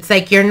 It's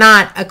like you're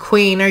not a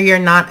queen or you're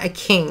not a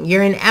king.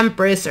 You're an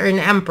empress or an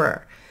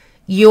emperor.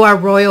 You are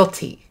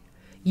royalty.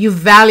 You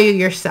value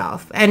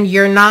yourself, and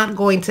you're not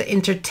going to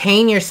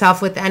entertain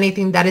yourself with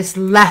anything that is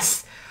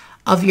less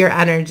of your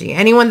energy.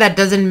 Anyone that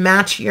doesn't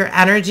match your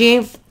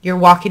energy, you're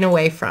walking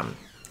away from.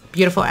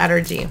 Beautiful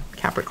energy,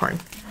 Capricorn.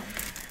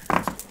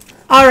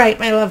 All right,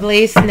 my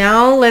lovelies.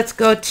 Now let's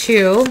go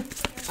to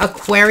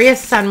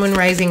Aquarius, Sun, Moon,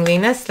 Rising,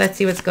 Venus. Let's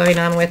see what's going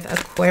on with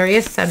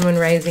Aquarius, Sun, Moon,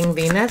 Rising,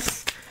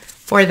 Venus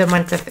for the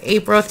month of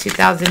April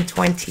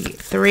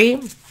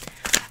 2023.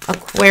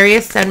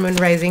 Aquarius, Sun, Moon,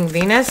 Rising,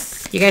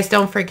 Venus. You guys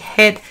don't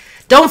forget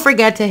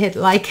to hit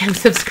like and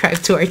subscribe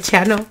to our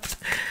channel.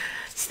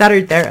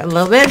 Stuttered there a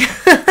little bit.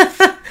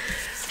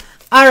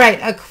 All right,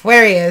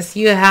 Aquarius,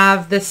 you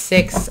have the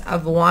Six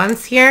of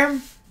Wands here.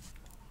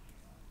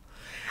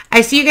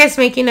 I see you guys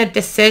making a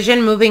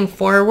decision, moving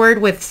forward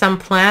with some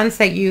plans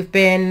that you've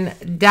been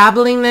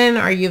dabbling in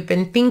or you've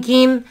been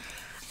thinking.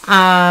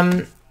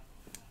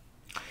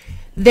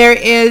 There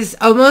is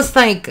almost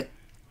like,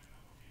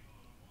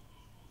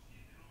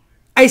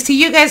 I see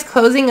you guys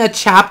closing a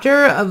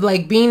chapter of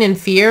like being in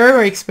fear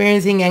or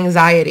experiencing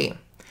anxiety.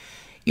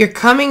 You're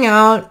coming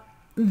out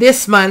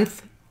this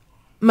month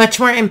much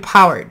more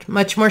empowered,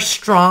 much more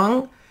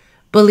strong,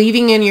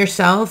 believing in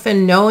yourself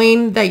and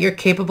knowing that you're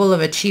capable of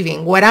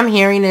achieving. What I'm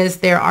hearing is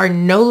there are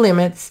no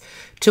limits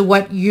to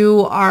what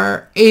you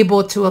are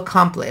able to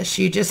accomplish.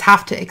 You just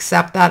have to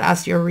accept that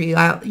as your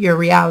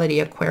reality,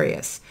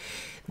 Aquarius.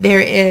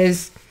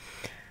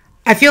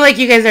 I feel like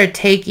you guys are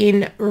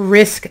taking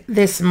risk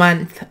this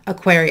month,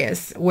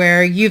 Aquarius,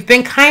 where you've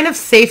been kind of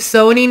safe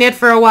zoning it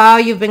for a while.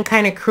 You've been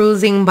kind of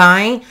cruising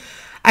by.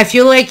 I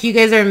feel like you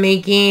guys are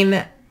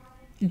making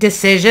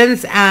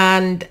decisions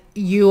and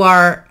you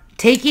are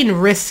taking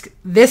risk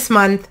this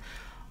month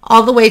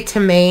all the way to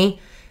May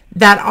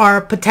that are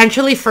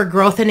potentially for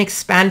growth and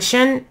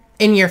expansion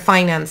in your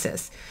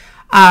finances.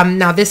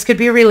 Now, this could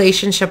be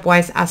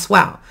relationship-wise as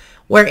well,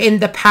 where in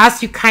the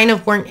past you kind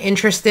of weren't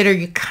interested or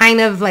you kind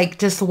of like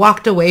just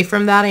walked away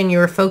from that and you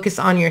were focused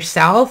on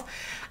yourself.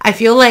 I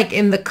feel like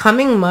in the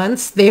coming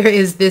months, there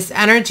is this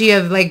energy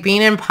of like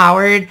being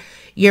empowered.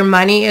 Your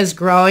money is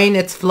growing,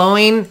 it's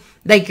flowing.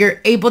 Like you're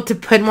able to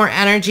put more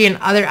energy in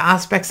other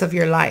aspects of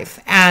your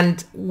life.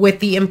 And with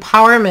the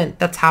empowerment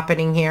that's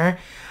happening here,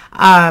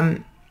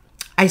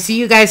 I see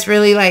you guys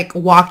really like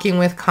walking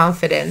with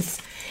confidence.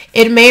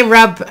 It may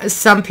rub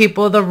some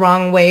people the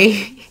wrong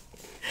way.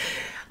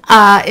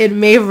 It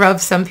may rub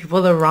some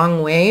people the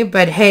wrong way.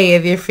 But hey,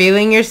 if you're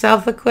feeling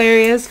yourself,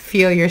 Aquarius,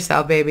 feel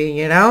yourself, baby.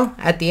 You know,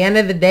 at the end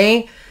of the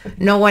day,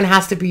 no one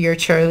has to be your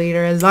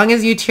cheerleader. As long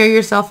as you cheer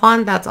yourself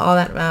on, that's all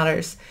that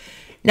matters.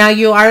 Now,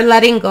 you are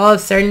letting go of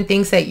certain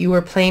things that you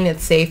were playing it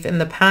safe in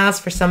the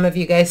past. For some of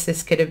you guys,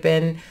 this could have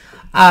been,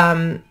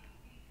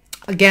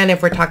 again,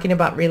 if we're talking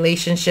about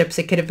relationships,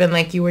 it could have been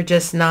like you were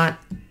just not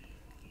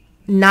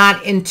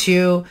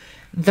into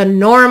the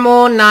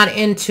normal, not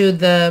into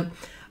the,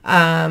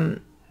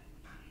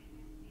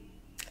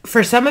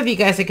 for some of you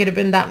guys, it could have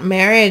been that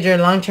marriage or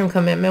long-term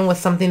commitment was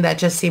something that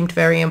just seemed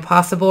very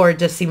impossible or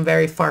just seemed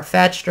very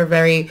far-fetched or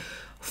very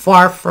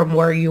far from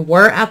where you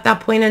were at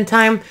that point in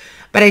time.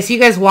 But I see you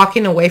guys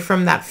walking away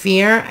from that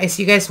fear. I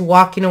see you guys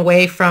walking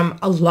away from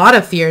a lot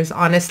of fears,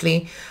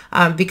 honestly,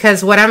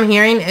 because what I'm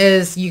hearing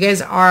is you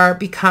guys are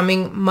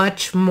becoming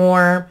much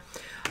more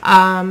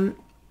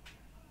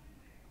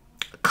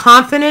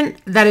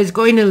confident that is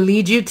going to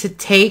lead you to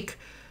take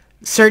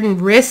certain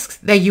risks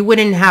that you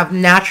wouldn't have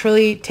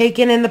naturally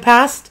taken in the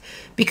past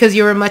because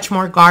you were much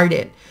more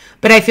guarded.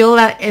 But I feel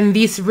that in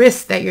these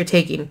risks that you're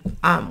taking,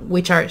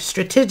 which are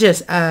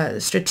strategic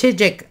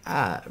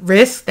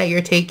risks that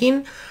you're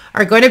taking,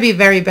 are going to be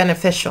very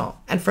beneficial.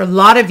 And for a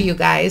lot of you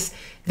guys,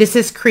 this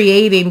is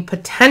creating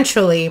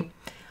potentially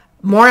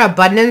more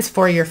abundance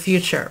for your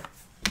future.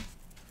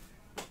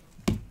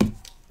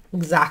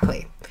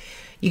 Exactly.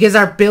 You guys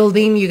are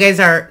building, you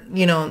guys are,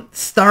 you know,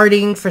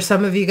 starting. For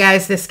some of you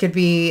guys, this could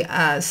be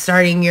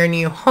starting your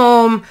new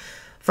home.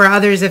 For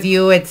others of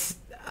you, it's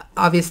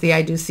Obviously,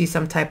 I do see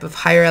some type of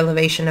higher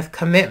elevation of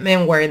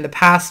commitment where in the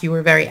past you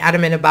were very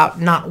adamant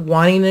about not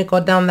wanting to go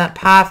down that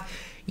path.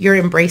 You're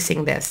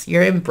embracing this.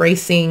 You're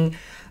embracing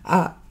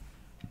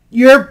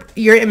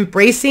you're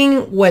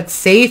embracing what's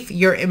safe.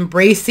 You're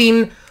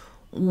embracing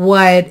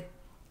what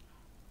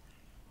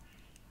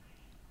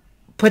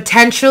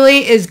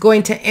potentially is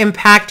going to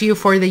impact you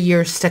for the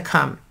years to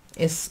come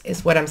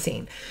is what I'm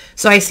seeing.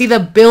 So I see the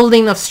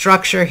building of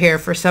structure here.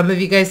 For some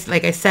of you guys,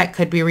 like I said,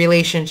 could be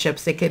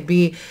relationships. It could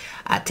be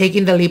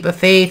taking the leap of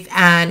faith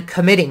and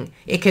committing.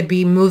 It could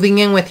be moving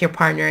in with your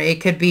partner.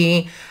 It could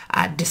be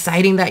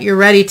deciding that you're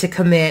ready to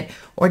commit,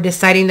 or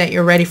deciding that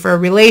you're ready for a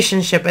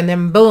relationship, and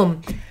then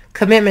boom,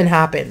 commitment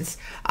happens.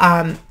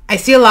 I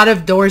see a lot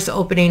of doors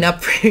opening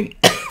up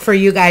for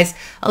you guys.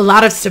 A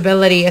lot of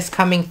stability is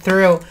coming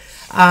through.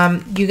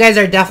 You guys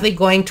are definitely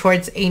going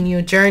towards a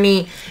new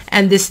journey,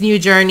 and this new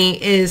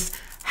journey is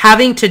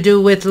having to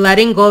do with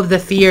letting go of the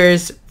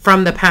fears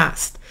from the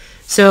past.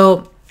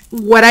 So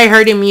what I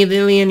heard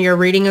immediately in your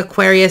reading,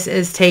 Aquarius,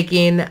 is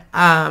taking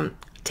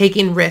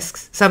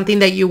risks, something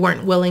that you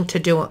weren't willing to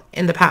do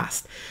in the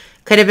past.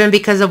 Could have been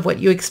because of what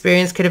you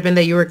experienced, could have been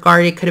that you were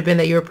guarded, could have been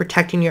that you were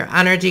protecting your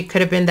energy,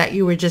 could have been that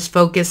you were just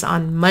focused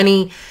on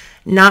money,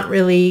 not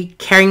really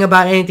caring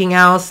about anything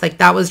else. Like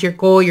that was your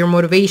goal, your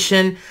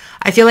motivation.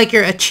 I feel like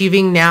you're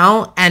achieving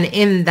now, and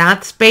in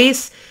that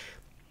space,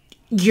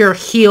 you're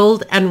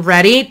healed and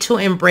ready to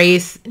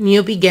embrace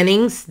new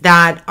beginnings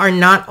that are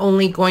not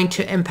only going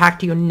to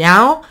impact you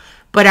now,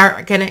 but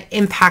are going to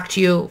impact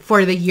you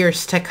for the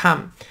years to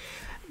come.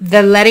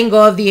 The letting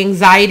go of the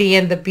anxiety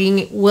and the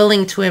being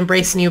willing to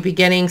embrace new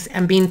beginnings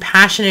and being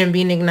passionate and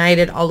being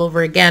ignited all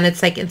over again.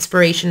 It's like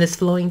inspiration is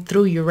flowing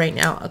through you right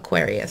now,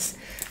 Aquarius.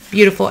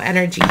 Beautiful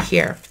energy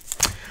here.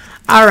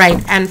 All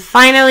right. And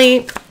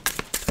finally,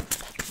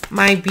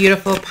 my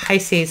beautiful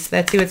Pisces.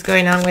 Let's see what's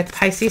going on with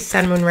Pisces,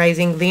 Sun, Moon,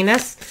 Rising,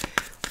 Venus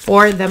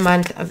for the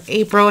month of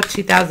April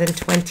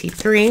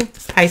 2023.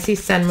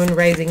 Pisces, Sun, Moon,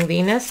 Rising,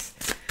 Venus.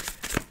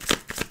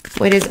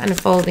 What is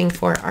unfolding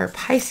for our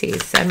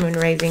Pisces, Sun, Moon,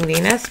 Rising,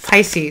 Venus?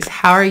 Pisces,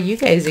 how are you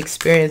guys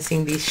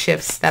experiencing these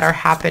shifts that are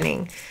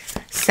happening?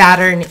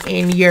 Saturn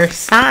in your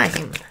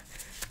sign.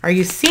 Are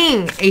you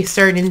seeing a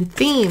certain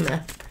theme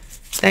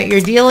that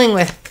you're dealing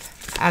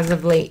with as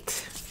of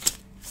late?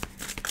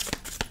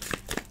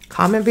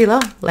 Comment below.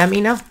 Let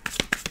me know.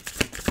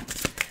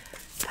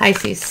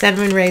 Pisces, Sun,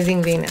 Moon,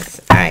 Rising, Venus.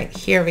 All right,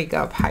 here we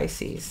go,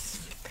 Pisces.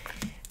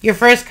 Your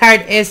first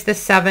card is the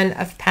Seven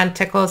of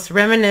Pentacles,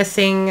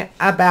 reminiscing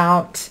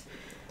about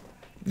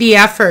the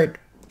effort,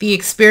 the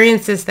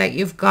experiences that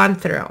you've gone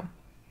through,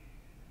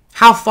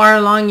 how far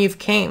along you've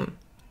came.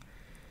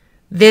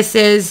 This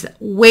is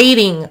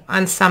waiting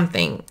on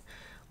something,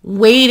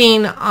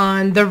 waiting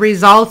on the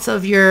results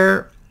of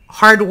your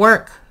hard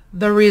work,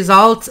 the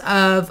results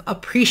of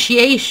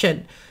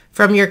appreciation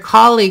from your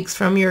colleagues,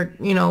 from your,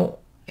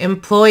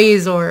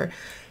 employees or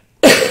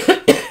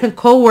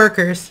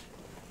co-workers.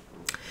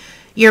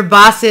 Your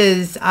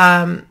bosses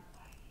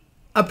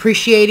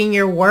appreciating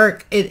your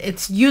work.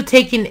 It's you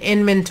taking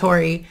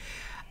inventory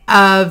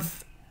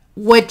of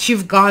what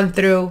you've gone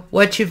through,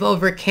 what you've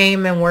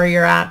overcame, and where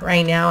you're at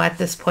right now at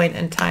this point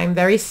in time.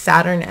 Very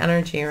Saturn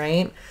energy,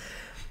 right?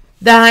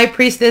 The High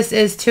Priestess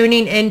is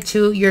tuning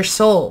into your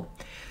soul.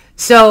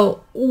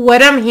 So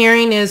what I'm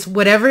hearing is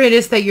whatever it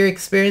is that you're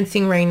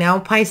experiencing right now,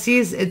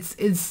 Pisces,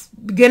 it's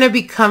going to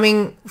be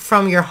coming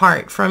from your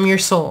heart, from your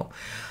soul.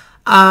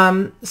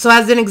 So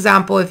as an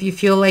example, if you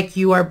feel like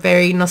you are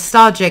very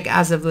nostalgic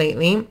as of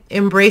lately,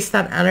 embrace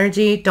that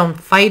energy. Don't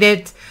fight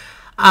it.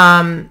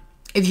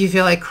 If you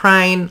feel like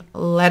crying,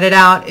 let it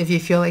out. If you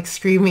feel like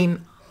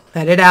screaming,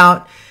 let it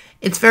out.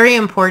 It's very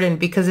important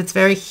because it's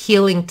very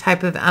healing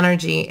type of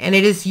energy, and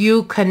it is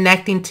you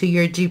connecting to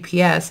your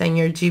GPS, and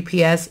your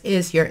GPS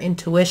is your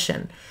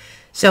intuition.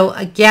 So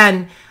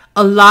again,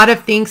 a lot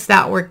of things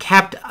that were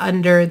kept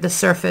under the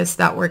surface,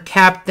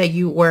 that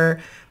you were,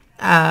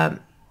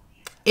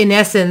 in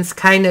essence,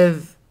 kind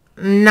of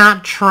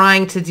not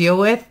trying to deal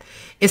with,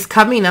 is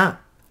coming up.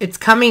 It's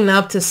coming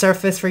up to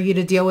surface for you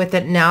to deal with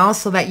it now,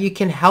 so that you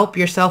can help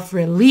yourself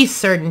release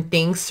certain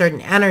things,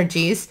 certain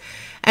energies,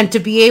 and to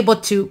be able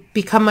to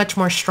become much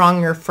more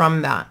stronger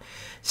from that.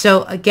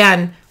 So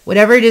again,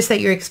 whatever it is that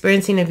you're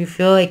experiencing, if you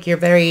feel like you're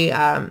very,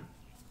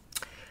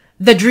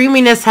 the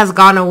dreaminess has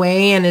gone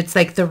away and it's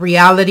like the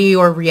reality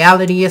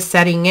is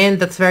setting in,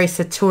 that's very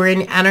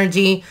Saturn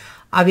energy.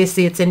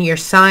 Obviously, it's in your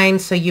sign,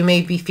 so you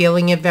may be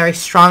feeling it very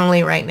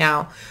strongly right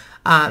now.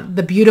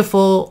 The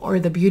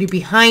beauty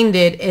behind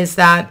it is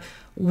that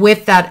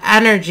with that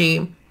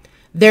energy,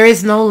 there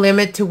is no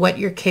limit to what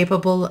you're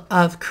capable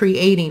of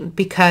creating,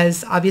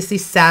 because obviously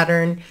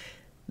Saturn,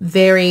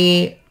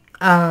 very,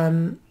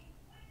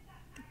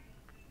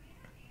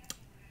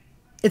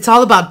 it's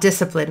all about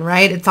discipline,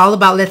 right? It's all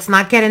about, let's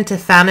not get into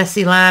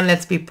fantasy land.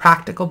 Let's be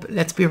practical.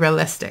 Let's be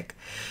realistic.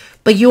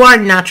 But you are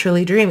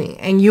naturally dreaming,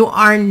 and you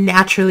are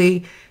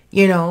naturally,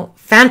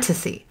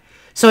 fantasy.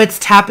 So it's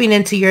tapping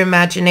into your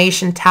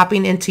imagination,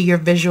 tapping into your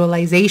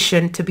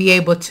visualization to be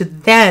able to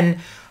then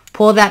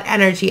pull that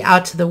energy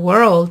out to the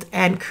world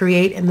and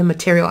create in the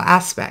material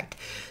aspect.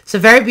 So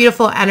very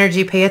beautiful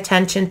energy. Pay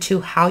attention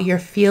to how you're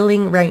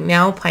feeling right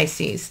now,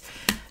 Pisces.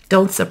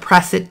 Don't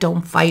suppress it.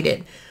 Don't fight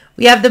it.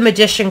 We have the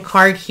Magician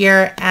card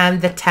here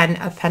and the 10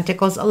 of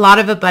Pentacles. A lot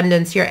of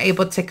abundance you're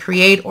able to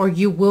create, or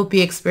you will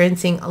be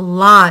experiencing a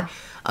lot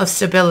of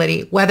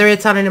stability, whether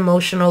it's on an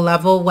emotional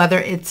level, whether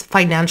it's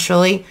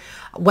financially,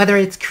 whether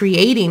it's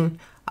creating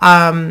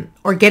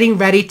or getting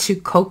ready to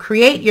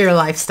co-create your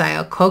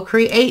lifestyle,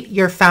 co-create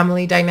your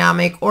family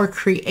dynamic, or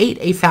create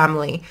a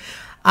family.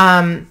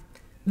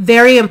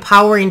 Very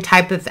empowering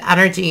type of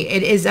energy.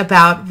 It is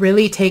about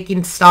really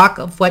taking stock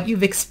of what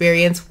you've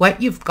experienced, what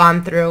you've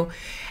gone through,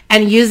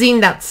 and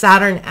using that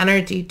Saturn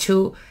energy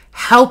to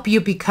help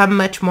you become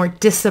much more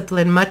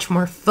disciplined, much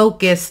more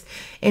focused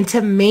into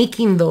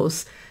making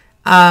those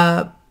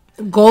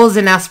goals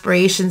and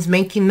aspirations,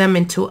 making them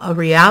into a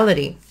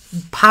reality.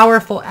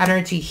 Powerful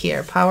energy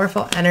here.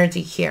 Powerful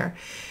energy here.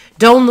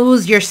 Don't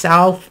lose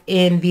yourself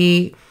in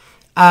the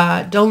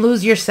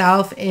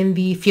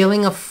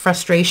feeling of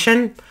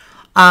frustration.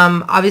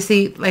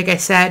 Obviously, like I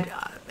said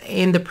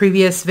in the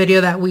previous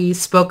video that we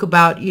spoke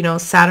about, you know,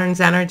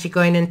 Saturn's energy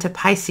going into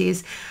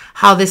Pisces,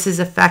 how this is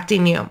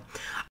affecting you.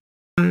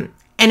 And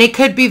it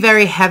could be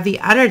very heavy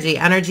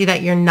energy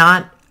that you're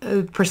not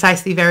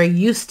precisely very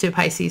used to,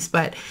 Pisces.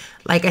 But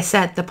like I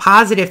said, the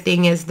positive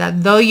thing is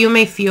that though you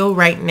may feel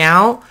right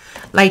now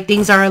like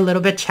things are a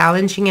little bit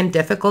challenging and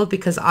difficult,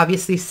 because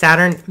obviously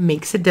Saturn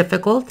makes it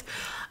difficult,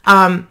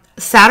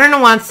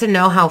 Saturn wants to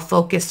know how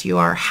focused you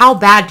are. How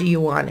bad do you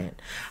want it?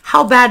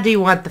 How bad do you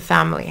want the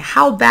family?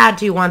 How bad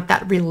do you want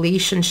that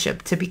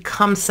relationship to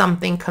become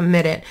something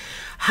committed?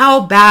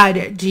 How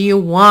bad do you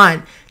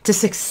want to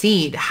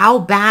succeed? How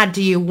bad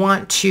do you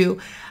want to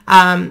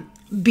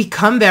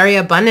become very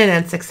abundant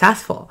and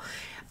successful?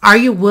 Are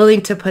you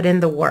willing to put in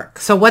the work?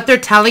 So what they're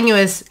telling you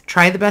is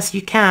try the best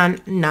you can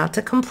not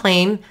to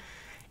complain.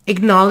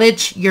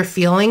 Acknowledge your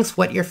feelings,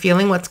 what you're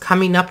feeling, what's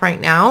coming up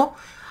right now.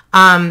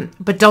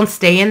 But don't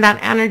stay in that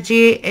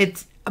energy.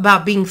 It's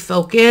about being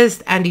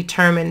focused and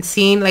determined,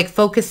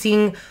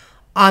 focusing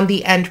on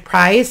the end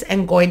prize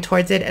and going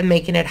towards it and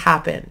making it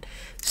happen.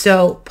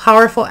 So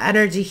powerful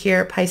energy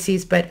here,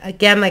 Pisces. But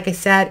again, like I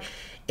said,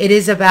 it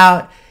is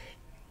about,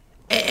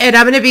 and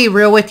I'm going to be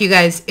real with you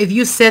guys, if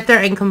you sit there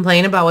and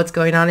complain about what's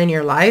going on in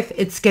your life,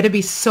 it's going to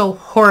be so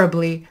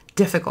horribly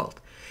difficult.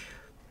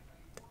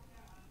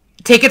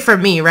 Take it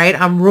from me, right?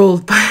 I'm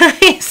ruled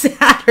by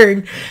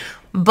Saturn.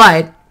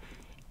 But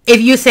if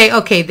you say,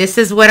 okay, this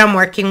is what I'm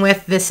working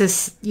with, this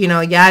is, you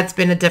know, yeah, it's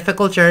been a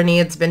difficult journey.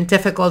 It's been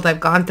difficult. I've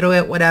gone through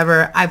it,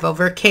 whatever. I've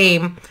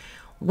overcame.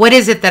 What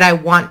is it that I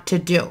want to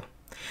do?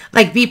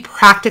 Like, be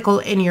practical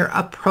in your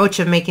approach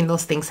of making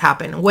those things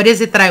happen. What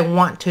is it that I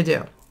want to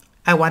do?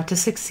 I want to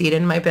succeed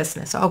in my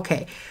business.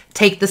 Okay,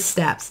 take the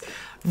steps.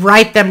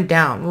 Write them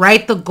down.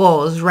 Write the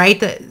goals.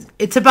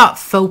 It's about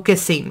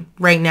focusing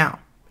right now.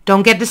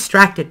 Don't get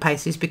distracted,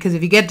 Pisces, because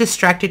if you get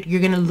distracted,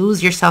 you're going to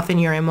lose yourself in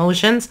your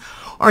emotions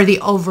or the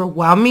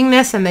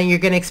overwhelmingness, and then you're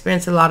going to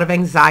experience a lot of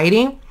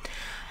anxiety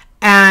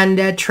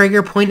and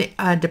trigger point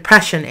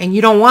depression. And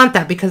you don't want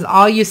that, because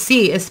all you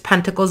see is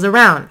pentacles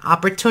around,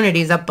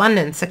 opportunities,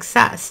 abundance,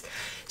 success.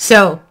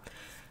 So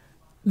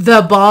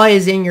the ball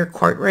is in your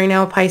court right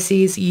now,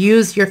 Pisces.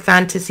 Use your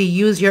fantasy,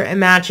 use your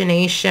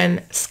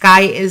imagination.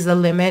 Sky is the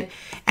limit,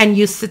 and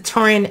use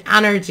Saturnian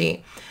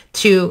energy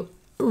to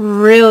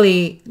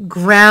really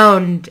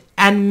ground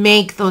and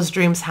make those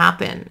dreams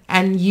happen,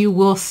 and you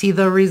will see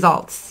the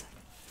results.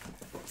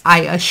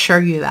 I assure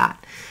you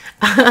that.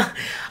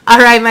 All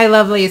right, my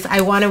lovelies,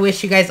 I want to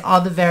wish you guys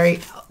all the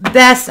very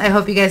best. I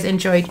hope you guys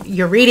enjoyed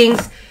your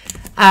readings.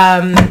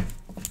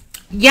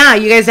 Yeah,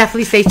 you guys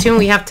definitely stay tuned.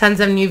 We have tons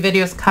of new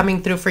videos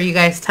coming through for you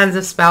guys, tons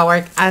of spell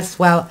work, as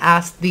well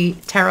as the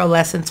Tarot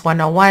Lessons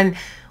 101.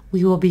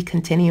 We will be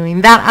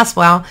continuing that as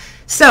well.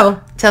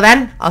 So till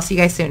then, I'll see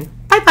you guys soon.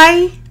 Bye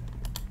bye.